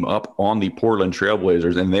half game up on the Portland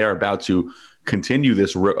Trailblazers, and they are about to continue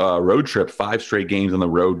this road trip, 5 straight games on the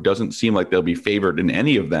road. Doesn't seem like they'll be favored in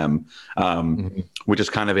any of them, which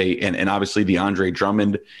is kind of and obviously DeAndre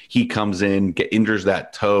Drummond, he comes in, injures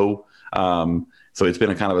that toe. So it's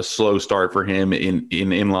been a kind of a slow start for him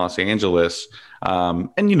in Los Angeles. And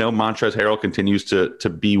Montrezl Harrell continues to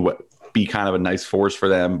be kind of a nice force for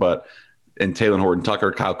them, and Taylor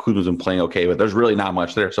Horton-Tucker, Kyle Kuzma's been playing okay, but there's really not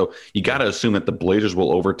much there. So you got to assume that the Blazers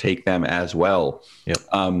will overtake them as well. Yep.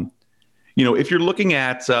 If you're looking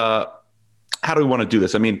at how do we want to do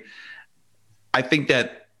this? I mean, I think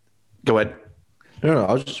that – go ahead. No,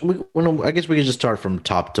 I guess we could just start from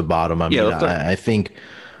top to bottom. I think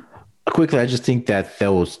quickly, I just think that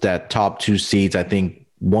that top 2 seeds, I think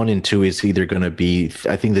 1 and 2 is either going to be,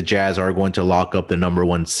 I think the Jazz are going to lock up the number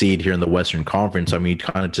 1 seed here in the Western Conference. I mean,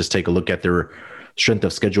 kind of just take a look at their strength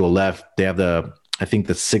of schedule left. They have I think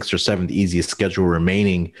the 6th or 7th easiest schedule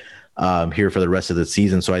remaining here for the rest of the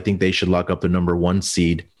season. So I think they should lock up the number 1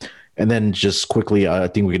 seed. And then just quickly, I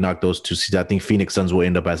think we can knock those 2 seeds. I think Phoenix Suns will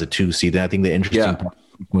end up as a 2 seed. And I think the interesting part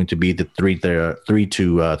is going to be the 3 to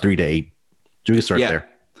 8. So we can start there.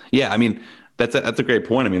 Yeah, I mean, that's a great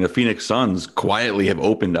point. I mean, the Phoenix Suns quietly have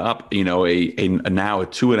opened up, now a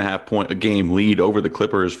 2.5 point a game lead over the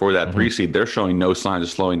Clippers for that 3 seed. They're showing no signs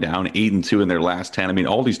of slowing down. 8-2 in their last 10. I mean,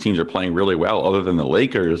 all these teams are playing really well, other than the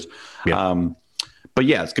Lakers. Yeah. But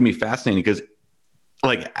yeah, it's gonna be fascinating because,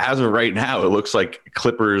 like, as of right now, it looks like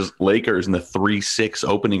Clippers Lakers in the 3-6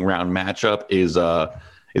 opening round matchup is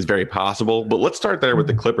very possible. But let's start there with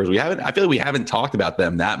the Clippers. I feel like we haven't talked about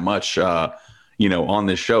them that much. On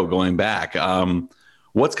this show going back.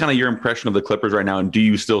 What's kind of your impression of the Clippers right now? And do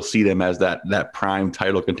you still see them as that prime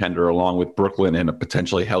title contender along with Brooklyn and a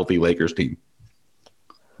potentially healthy Lakers team?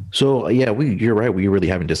 So, yeah, you're right. We really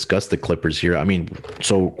haven't discussed the Clippers here. I mean,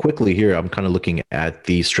 so quickly here, I'm kind of looking at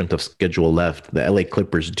the strength of schedule left. The LA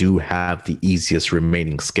Clippers do have the easiest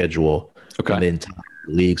remaining schedule in the entire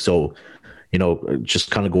league. So,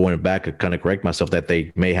 just kind of going back and kind of correct myself that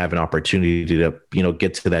they may have an opportunity to,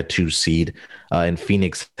 get to that 2 seed. And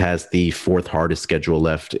Phoenix has the 4th hardest schedule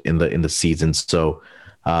left in the season. So,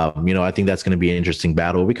 I think that's going to be an interesting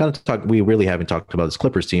battle. We really haven't talked about this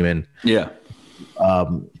Clippers team. And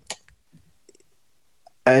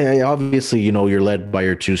obviously, you're led by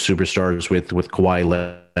your 2 superstars with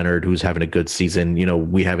Kawhi Leonard, who's having a good season.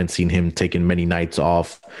 We haven't seen him taking many nights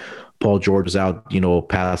off. Paul George is out,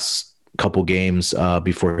 past couple games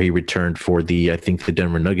before he returned for the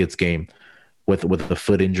Denver Nuggets game with a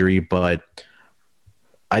foot injury. But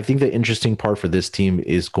I think the interesting part for this team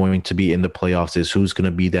is going to be in the playoffs is who's going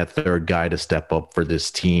to be that 3rd guy to step up for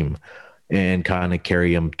this team and kind of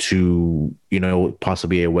carry them to,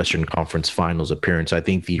 possibly a Western Conference Finals appearance. I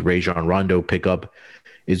think the Rajon Rondo pickup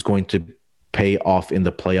is going to pay off in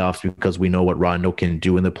the playoffs because we know what Rondo can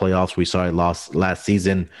do in the playoffs. We saw it last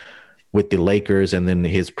season with the Lakers, and then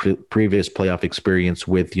his previous playoff experience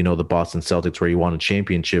with, the Boston Celtics where he won a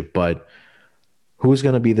championship. But who's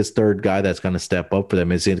going to be this 3rd guy that's going to step up for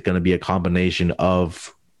them? Is it going to be a combination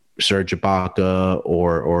of Serge Ibaka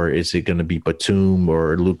or is it going to be Batum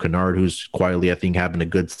or Luke Kennard, who's quietly, I think, having a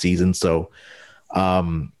good season? So,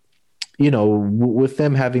 with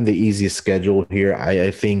them having the easiest schedule here,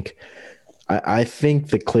 I think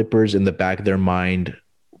the Clippers in the back of their mind,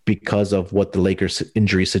 because of what the Lakers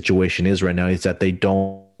injury situation is right now, is that they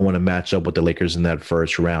don't want to match up with the Lakers in that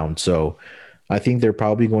first round. So I think they're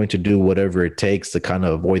probably going to do whatever it takes to kind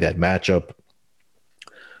of avoid that matchup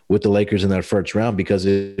with the Lakers in that first round, because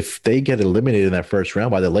if they get eliminated in that first round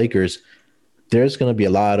by the Lakers, there's going to be a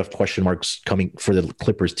lot of question marks coming for the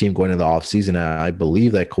Clippers team going into the offseason. I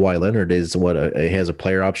believe that Kawhi Leonard is has a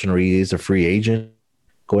player option, or he is a free agent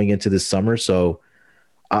going into this summer. So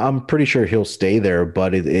I'm pretty sure he'll stay there,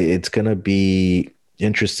 but it's going to be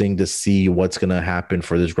interesting to see what's going to happen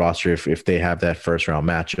for this roster if they have that first round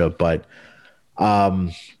matchup. But,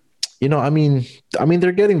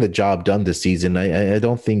 they're getting the job done this season. I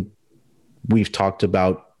don't think we've talked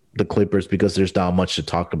about the Clippers because there's not much to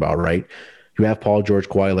talk about, right? You have Paul George,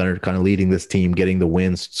 Kawhi Leonard kind of leading this team, getting the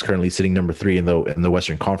wins. It's currently sitting number 3 in the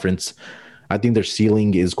Western Conference. I think their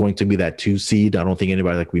ceiling is going to be that 2 seed. I don't think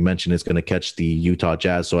anybody, like we mentioned, is going to catch the Utah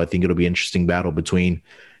Jazz. So I think it'll be an interesting battle between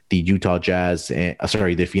the Utah Jazz, and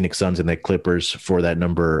the Phoenix Suns and the Clippers for that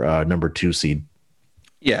number 2 seed.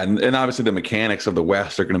 Yeah, and obviously the mechanics of the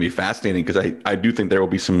West are going to be fascinating because I do think there will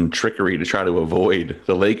be some trickery to try to avoid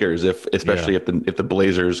the Lakers, especially if the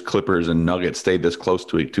Blazers, Clippers, and Nuggets stay this close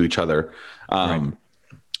to each other. Right.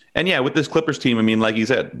 And yeah, with this Clippers team, I mean, like you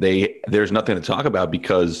said, there's nothing to talk about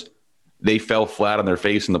because they fell flat on their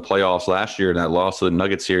face in the playoffs last year in that loss to the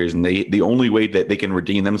Nuggets series, and the only way that they can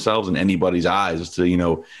redeem themselves in anybody's eyes is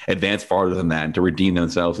to advance farther than that and to redeem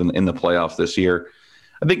themselves in the playoffs this year.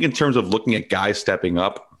 I think in terms of looking at guys stepping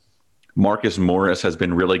up, Marcus Morris has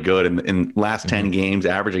been really good in last 10 games,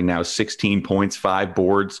 averaging now 16 points, 5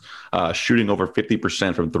 boards, shooting over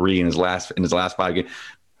 50% from three in his last 5 games.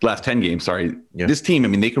 Last 10 games, sorry. Yeah. This team, I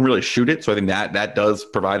mean, they can really shoot it. So I think that does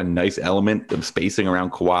provide a nice element of spacing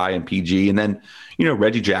around Kawhi and PG. And then,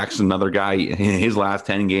 Reggie Jackson, another guy in his last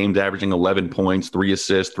 10 games, averaging 11 points, 3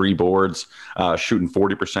 assists, 3 boards, shooting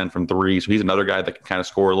 40% from three. So he's another guy that can kind of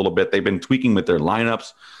score a little bit. They've been tweaking with their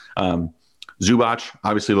lineups. Zubac,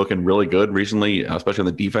 obviously looking really good recently, especially on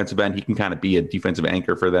the defensive end. He can kind of be a defensive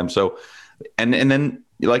anchor for them. So, and then,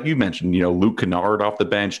 like you mentioned, Luke Kennard off the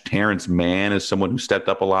bench. Terrence Mann is someone who stepped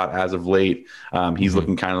up a lot as of late. He's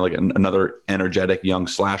looking kind of like another energetic young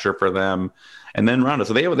slasher for them. And then Rondo.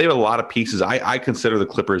 So they have a lot of pieces. I consider the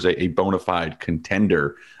Clippers a bona fide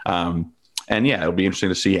contender. And yeah, it'll be interesting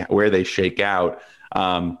to see where they shake out.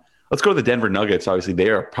 Let's go to the Denver Nuggets. Obviously, they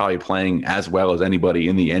are probably playing as well as anybody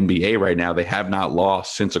in the NBA right now. They have not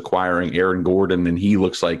lost since acquiring Aaron Gordon, and he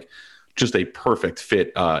looks like just a perfect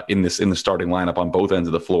fit in the starting lineup on both ends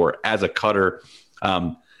of the floor. As a cutter,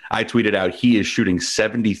 I tweeted out he is shooting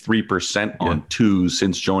 73% on twos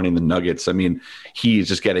since joining the Nuggets. I mean, he is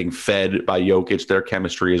just getting fed by Jokic. Their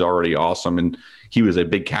chemistry is already awesome, and he was a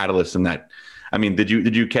big catalyst in that. I mean, did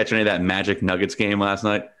you catch any of that Magic Nuggets game last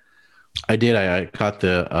night? I did. I caught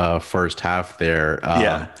the first half there.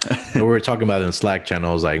 We were talking about it in the Slack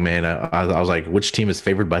channel. I was like, man, I was like, which team is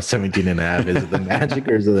favored by 17 and a half? Is it the Magic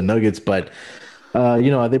or is it the Nuggets? But,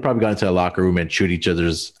 they probably got into the locker room and shoot each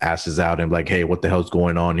other's asses out and like, hey, what the hell's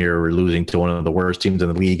going on here? We're losing to one of the worst teams in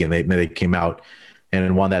the league. And they came out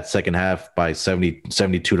and won that second half by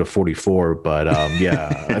 72-44. But,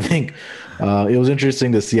 I think it was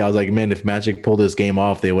interesting to see. I was like, man, if Magic pulled this game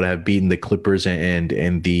off, they would have beaten the Clippers and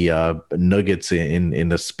the Nuggets in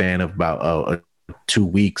the span of about 2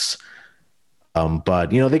 weeks. But,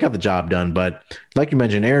 they got the job done. But like you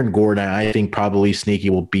mentioned, Aaron Gordon, I think probably sneaky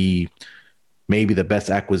will be maybe the best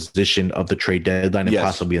acquisition of the trade deadline and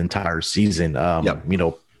possibly the entire season.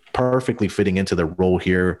 Perfectly fitting into the role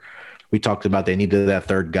here. We talked about they needed that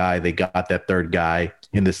third guy. They got that third guy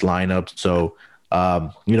in this lineup. So,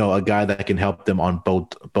 a guy that can help them on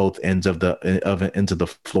both ends of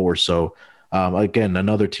the floor. So, again,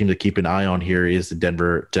 another team to keep an eye on here is the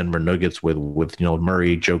Denver Nuggets with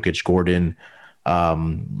Murray, Jokic, Gordon,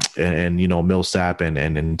 and Millsap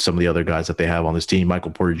and some of the other guys that they have on this team.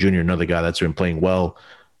 Michael Porter Jr., another guy that's been playing well,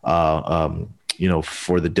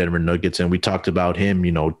 for the Denver Nuggets. And we talked about him.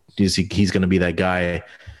 He's going to be that guy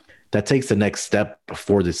that takes the next step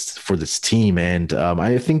for this team. And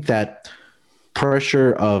I think that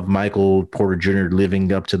pressure of Michael Porter Jr.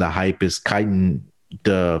 living up to the hype is kind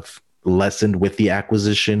of lessened with the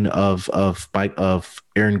acquisition of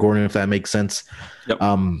Aaron Gordon, if that makes sense. Yep.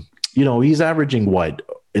 He's averaging what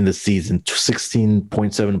in the season?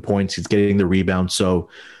 16.7 points. He's getting the rebound. So,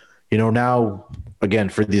 now again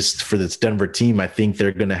for this Denver team, I think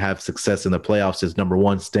they're going to have success in the playoffs. Is number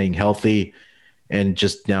one, staying healthy and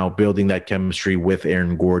just now building that chemistry with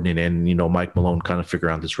Aaron Gordon and Mike Malone kind of figure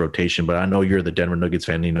out this rotation. But I know you're the Denver Nuggets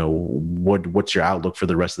fan. What's your outlook for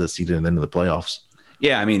the rest of the season and then the playoffs?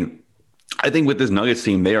 Yeah, I mean, I think with this Nuggets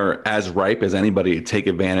team, they are as ripe as anybody to take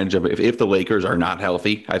advantage of. If the Lakers are not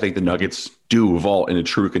healthy, I think the Nuggets do vault into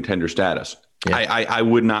true contender status. Yeah. I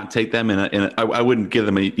would not take them I wouldn't give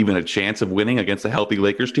them even a chance of winning against a healthy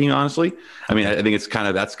Lakers team, honestly. I mean, I think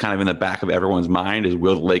that's kind of in the back of everyone's mind is,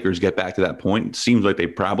 will the Lakers get back to that point? It seems like they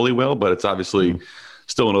probably will, but it's obviously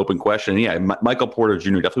still an open question. Yeah, Michael Porter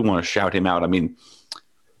Jr., definitely want to shout him out. I mean,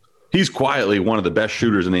 he's quietly one of the best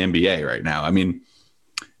shooters in the NBA right now. I mean,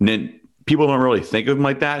 people don't really think of him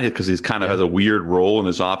like that because he's kind of has a weird role in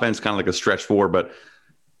his offense, kind of like a stretch four, but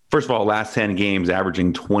first of all, last 10 games,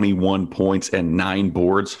 averaging 21 points and 9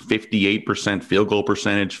 boards, 58% field goal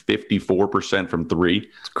percentage, 54% from three.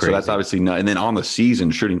 So that's obviously not. And then on the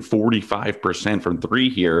season, shooting 45% from three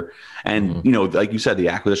here. And, like you said, the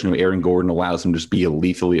acquisition of Aaron Gordon allows him to just be a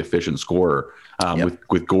lethally efficient scorer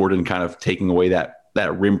with Gordon kind of taking away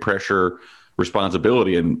that rim pressure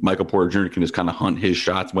responsibility. And Michael Porter Jr. can just kind of hunt his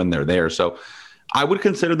shots when they're there. So I would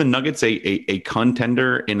consider the Nuggets a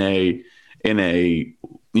contender in a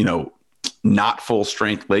not full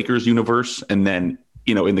strength Lakers universe, and then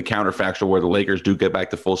in the counterfactual where the Lakers do get back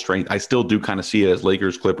to full strength, I still do kind of see it as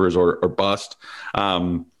Lakers, Clippers, or bust.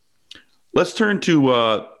 Let's turn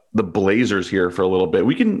to the Blazers here for a little bit.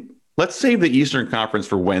 Let's save the Eastern Conference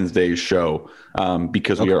for Wednesday's show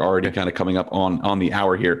because we are already kind of coming up on the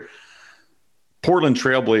hour here. Portland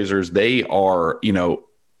Trailblazers, they are,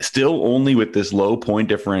 still only with this low point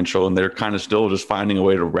differential, and they're kind of still just finding a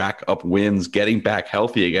way to rack up wins, getting back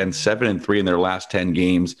healthy again, 7-3 in their last 10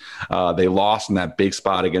 games. They lost in that big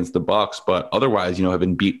spot against the Bucks, but otherwise, have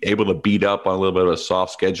been able to beat up on a little bit of a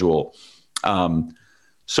soft schedule.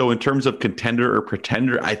 So in terms of contender or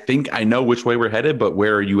pretender, I think I know which way we're headed, but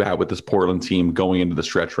where are you at with this Portland team going into the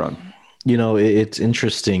stretch run? It's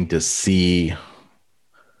interesting to see.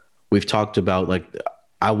 We've talked about,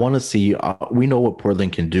 I want to see, we know what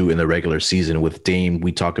Portland can do in the regular season with Dame.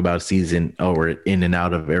 We talk about season or in and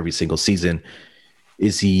out of every single season.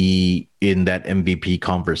 Is he in that MVP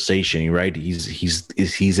conversation, right?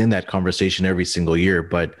 He's in that conversation every single year.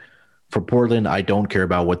 But for Portland, I don't care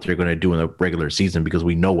about what they're going to do in the regular season because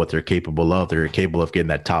we know what they're capable of. They're capable of getting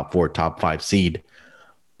that top 4, top 5 seed.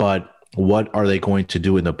 But what are they going to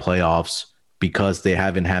do in the playoffs? Because they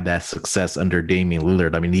haven't had that success under Damian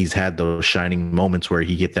Lillard. I mean, he's had those shining moments where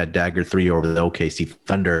he hit that dagger 3 over the OKC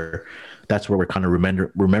Thunder. That's where we're kind of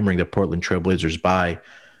remembering the Portland Trailblazers by.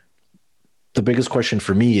 The biggest question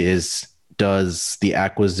for me is, does the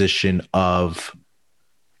acquisition of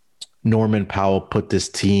Norman Powell put this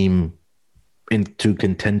team into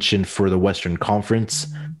contention for the Western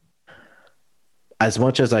Conference? As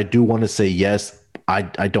much as I do want to say yes, I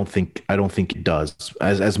don't think it does.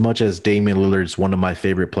 As much as Damian Lillard is one of my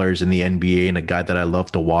favorite players in the NBA and a guy that I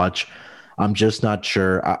love to watch, I'm just not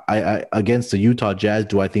sure. I against the Utah Jazz,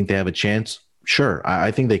 do I think they have a chance? Sure. I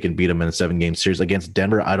think they can beat them in a 7-game series. Against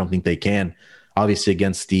Denver, I don't think they can. Obviously,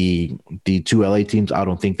 against the 2 LA teams, I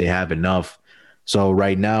don't think they have enough. So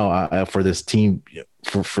right now, for this team,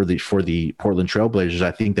 for the Portland Trailblazers,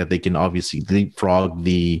 I think that they can obviously leapfrog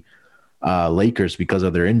the Lakers because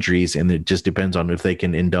of their injuries, and it just depends on if they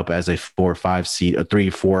can end up as a 4 or 5 seed, a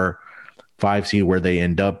 3, 4, 5 seed, where they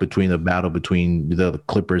end up between the battle between the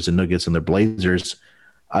Clippers and Nuggets and the Blazers.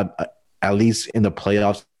 At least in the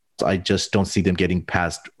playoffs, I just don't see them getting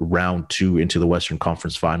past round 2 into the Western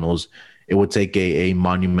Conference Finals. It would take a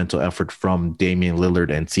monumental effort from Damian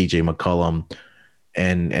Lillard and CJ McCollum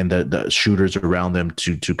and the shooters around them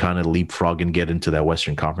to kind of leapfrog and get into that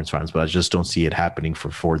Western Conference Finals, but I just don't see it happening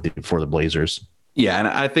for the Blazers. Yeah, and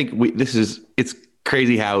I think it's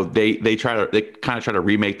crazy how they kind of try to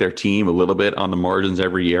remake their team a little bit on the margins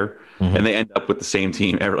every year, and they end up with the same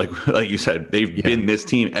team every, like you said, they've been this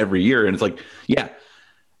team every year, and it's like, yeah,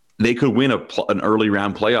 they could win an early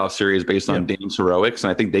round playoff series based on Dame's heroics,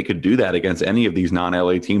 and I think they could do that against any of these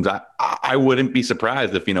non-LA teams. I wouldn't be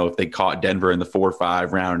surprised if they caught Denver in the 4 or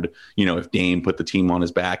 5 round, if Dame put the team on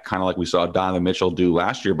his back, kind of like we saw Donovan Mitchell do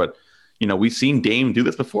last year. But we've seen Dame do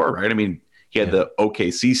this before, right? I mean, he had the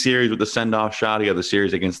OKC series with the send-off shot. He had the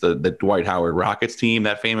series against the Dwight Howard Rockets team,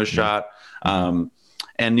 that famous shot.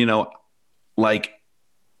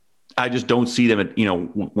 I just don't see them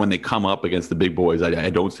when they come up against the big boys. I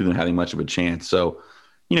don't see them having much of a chance. So,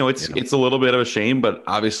 it's a little bit of a shame, but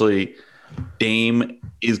obviously Dame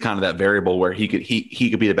is kind of that variable where he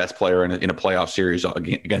could be the best player in a playoff series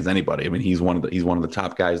against anybody. I mean, he's one of the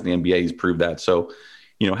top guys in the NBA. He's proved that. So,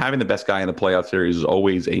 having the best guy in the playoff series is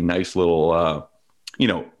always a nice little, a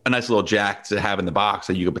nice little jack to have in the box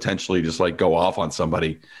that you could potentially just go off on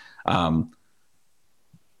somebody.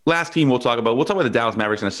 Last team we'll talk about the Dallas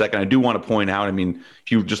Mavericks in a second. I do want to point out, I mean,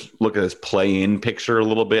 if you just look at this play-in picture a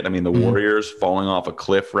little bit, I mean, the Warriors falling off a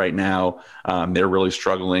cliff right now. They're really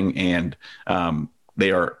struggling, and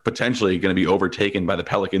they are potentially going to be overtaken by the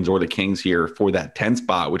Pelicans or the Kings here for that 10th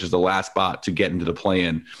spot, which is the last spot to get into the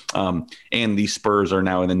play-in. And the Spurs are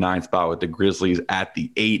now in the 9th spot with the Grizzlies at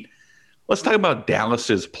the 8. Let's talk about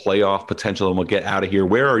Dallas's playoff potential, and we'll get out of here.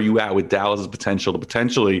 Where are you at with Dallas's potential to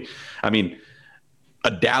potentially, I mean, a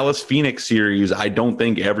Dallas-Phoenix series, I don't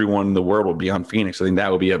think everyone in the world would be on Phoenix. I think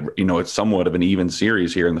that would be it's somewhat of an even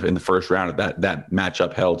series here in the first round of that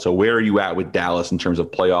matchup held. So where are you at with Dallas in terms of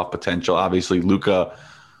playoff potential? Obviously, Luka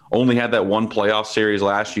only had that one playoff series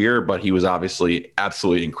last year, but he was obviously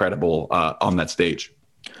absolutely incredible on that stage.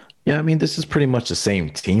 Yeah, I mean, this is pretty much the same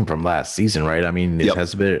team from last season, right? I mean, it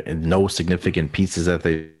has been no significant pieces that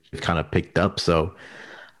they've kind of picked up. So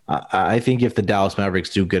I think if the Dallas Mavericks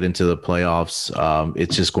do get into the playoffs,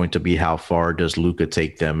 it's just going to be how far does Luka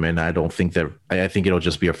take them. And I think it'll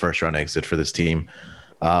just be a first round exit for this team.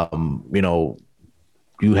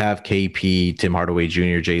 you have KP, Tim Hardaway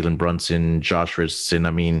Jr., Jalen Brunson, Josh Richardson.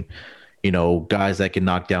 I mean, guys that can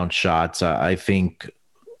knock down shots. I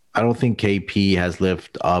don't think KP has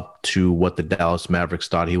lived up to what the Dallas Mavericks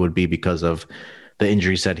thought he would be because of the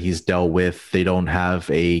injuries that he's dealt with. They don't have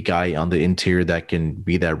a guy on the interior that can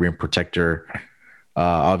be that rim protector.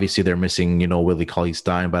 Obviously, they're missing, Willie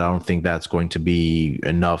Cauley-Stein, but I don't think that's going to be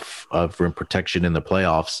enough of rim protection in the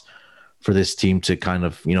playoffs for this team to kind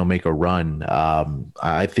of, make a run.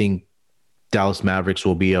 I think Dallas Mavericks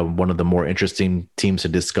will be one of the more interesting teams to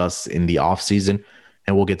discuss in the offseason,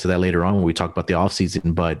 and we'll get to that later on when we talk about the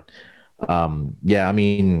offseason. But yeah, I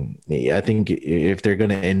mean, I think if they're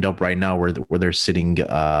going to end up right now where they're sitting, in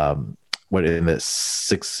the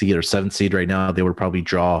 6th seed or 7th seed right now, they would probably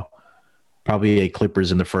draw a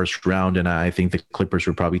Clippers in the first round, and I think the Clippers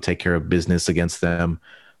would probably take care of business against them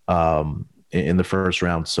in the first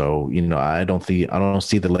round. So I don't see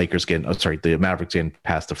the Mavericks getting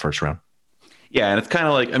past the first round. Yeah, and it's kind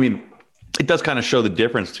of like, I mean, it does kind of show the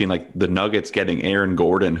difference between like the Nuggets getting Aaron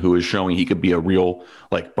Gordon, who is showing he could be a real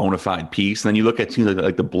like bona fide piece. And then you look at teams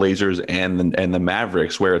like the Blazers and the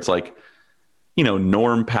Mavericks, where it's like,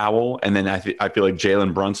 Norm Powell. And then I feel like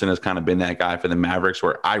Jalen Brunson has kind of been that guy for the Mavericks,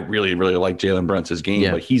 where I really, really like Jalen Brunson's game,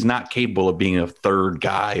 but he's not capable of being a third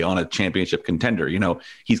guy on a championship contender.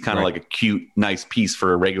 He's kind of like a cute, nice piece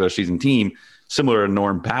for a regular season team, similar to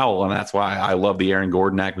Norm Powell. And that's why I love the Aaron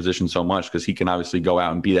Gordon acquisition so much, because he can obviously go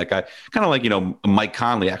out and be that guy. Kind of like, Mike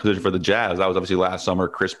Conley acquisition for the Jazz. That was obviously last summer.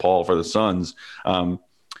 Chris Paul for the Suns.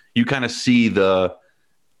 You kind of see the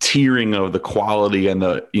tiering of the quality and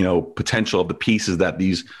the, potential of the pieces that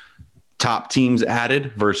these top teams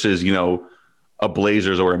added versus, a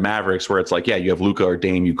Blazers or a Mavericks, where it's like, yeah, you have Luka or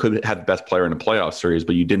Dame. You could have the best player in a playoff series,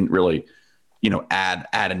 but you didn't really,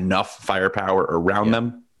 add enough firepower around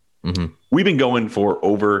them. Mm-hmm. We've been going for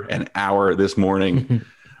over an hour this morning.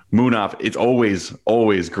 Munaf, it's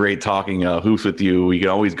always great talking hoops with you. We can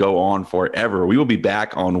always go on forever. We will be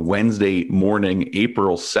back on Wednesday morning,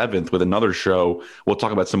 April 7th, with another show. We'll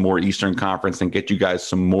talk about some more Eastern Conference and get you guys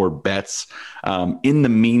some more bets. In the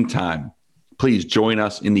meantime, please join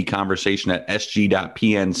us in the conversation at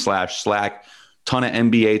sg.pn/Slack. Ton of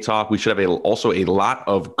NBA talk. We should have also a lot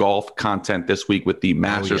of golf content this week with the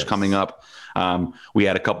Masters coming up. We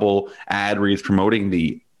had a couple ad reads promoting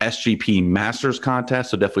the SGP Masters contest,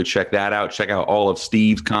 so definitely check that out. Check out all of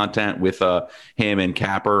Steve's content with him and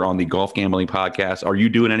Capper on the Golf Gambling Podcast. Are you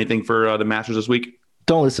doing anything for the Masters this week?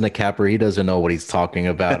 Don't listen to Capper. He doesn't know what he's talking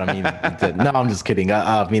about. I mean, no, I'm just kidding.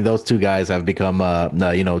 I mean, those two guys have become,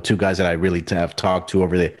 two guys that I really have talked to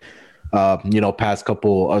over the past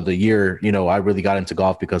couple of the year. I really got into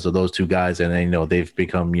golf because of those two guys, and they've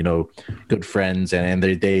become good friends, and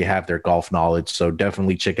they have their golf knowledge. So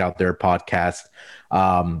definitely check out their podcast.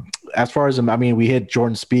 As far as we hit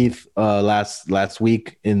Jordan Spieth last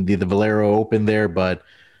week in the Valero Open there, but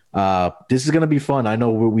this is gonna be fun. I know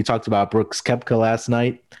we talked about Brooks Koepka last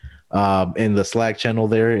night in the Slack channel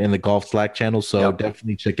there, in the golf Slack channel. So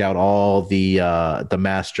definitely check out all the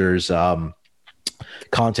Masters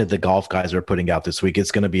content the golf guys are putting out this week.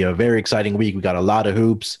 It's going to be a very exciting week. We got a lot of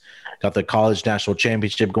hoops, got the college national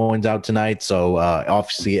championship going down tonight. So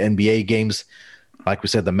obviously NBA games, like we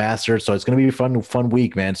said, the Masters. So it's going to be a fun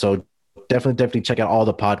week, man. So definitely check out all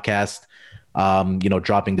the podcasts,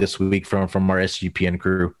 dropping this week from our SGPN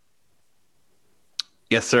crew.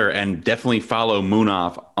 Yes, sir. And definitely follow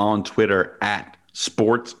Munaf on Twitter at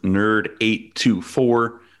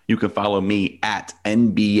SportsNerd824. You can follow me at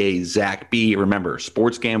NBA Zach B. Remember,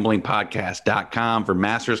 sportsgamblingpodcast.com for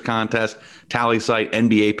Masters contest, tally site,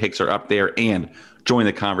 NBA picks are up there, and join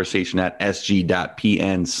the conversation at sg.pn/Slack.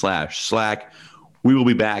 We will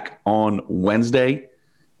be back on Wednesday,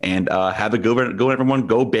 and have a good one, everyone.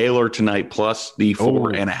 Go Baylor tonight, plus the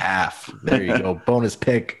 4.5. There you go. Bonus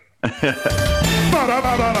pick.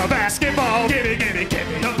 Basketball, get it.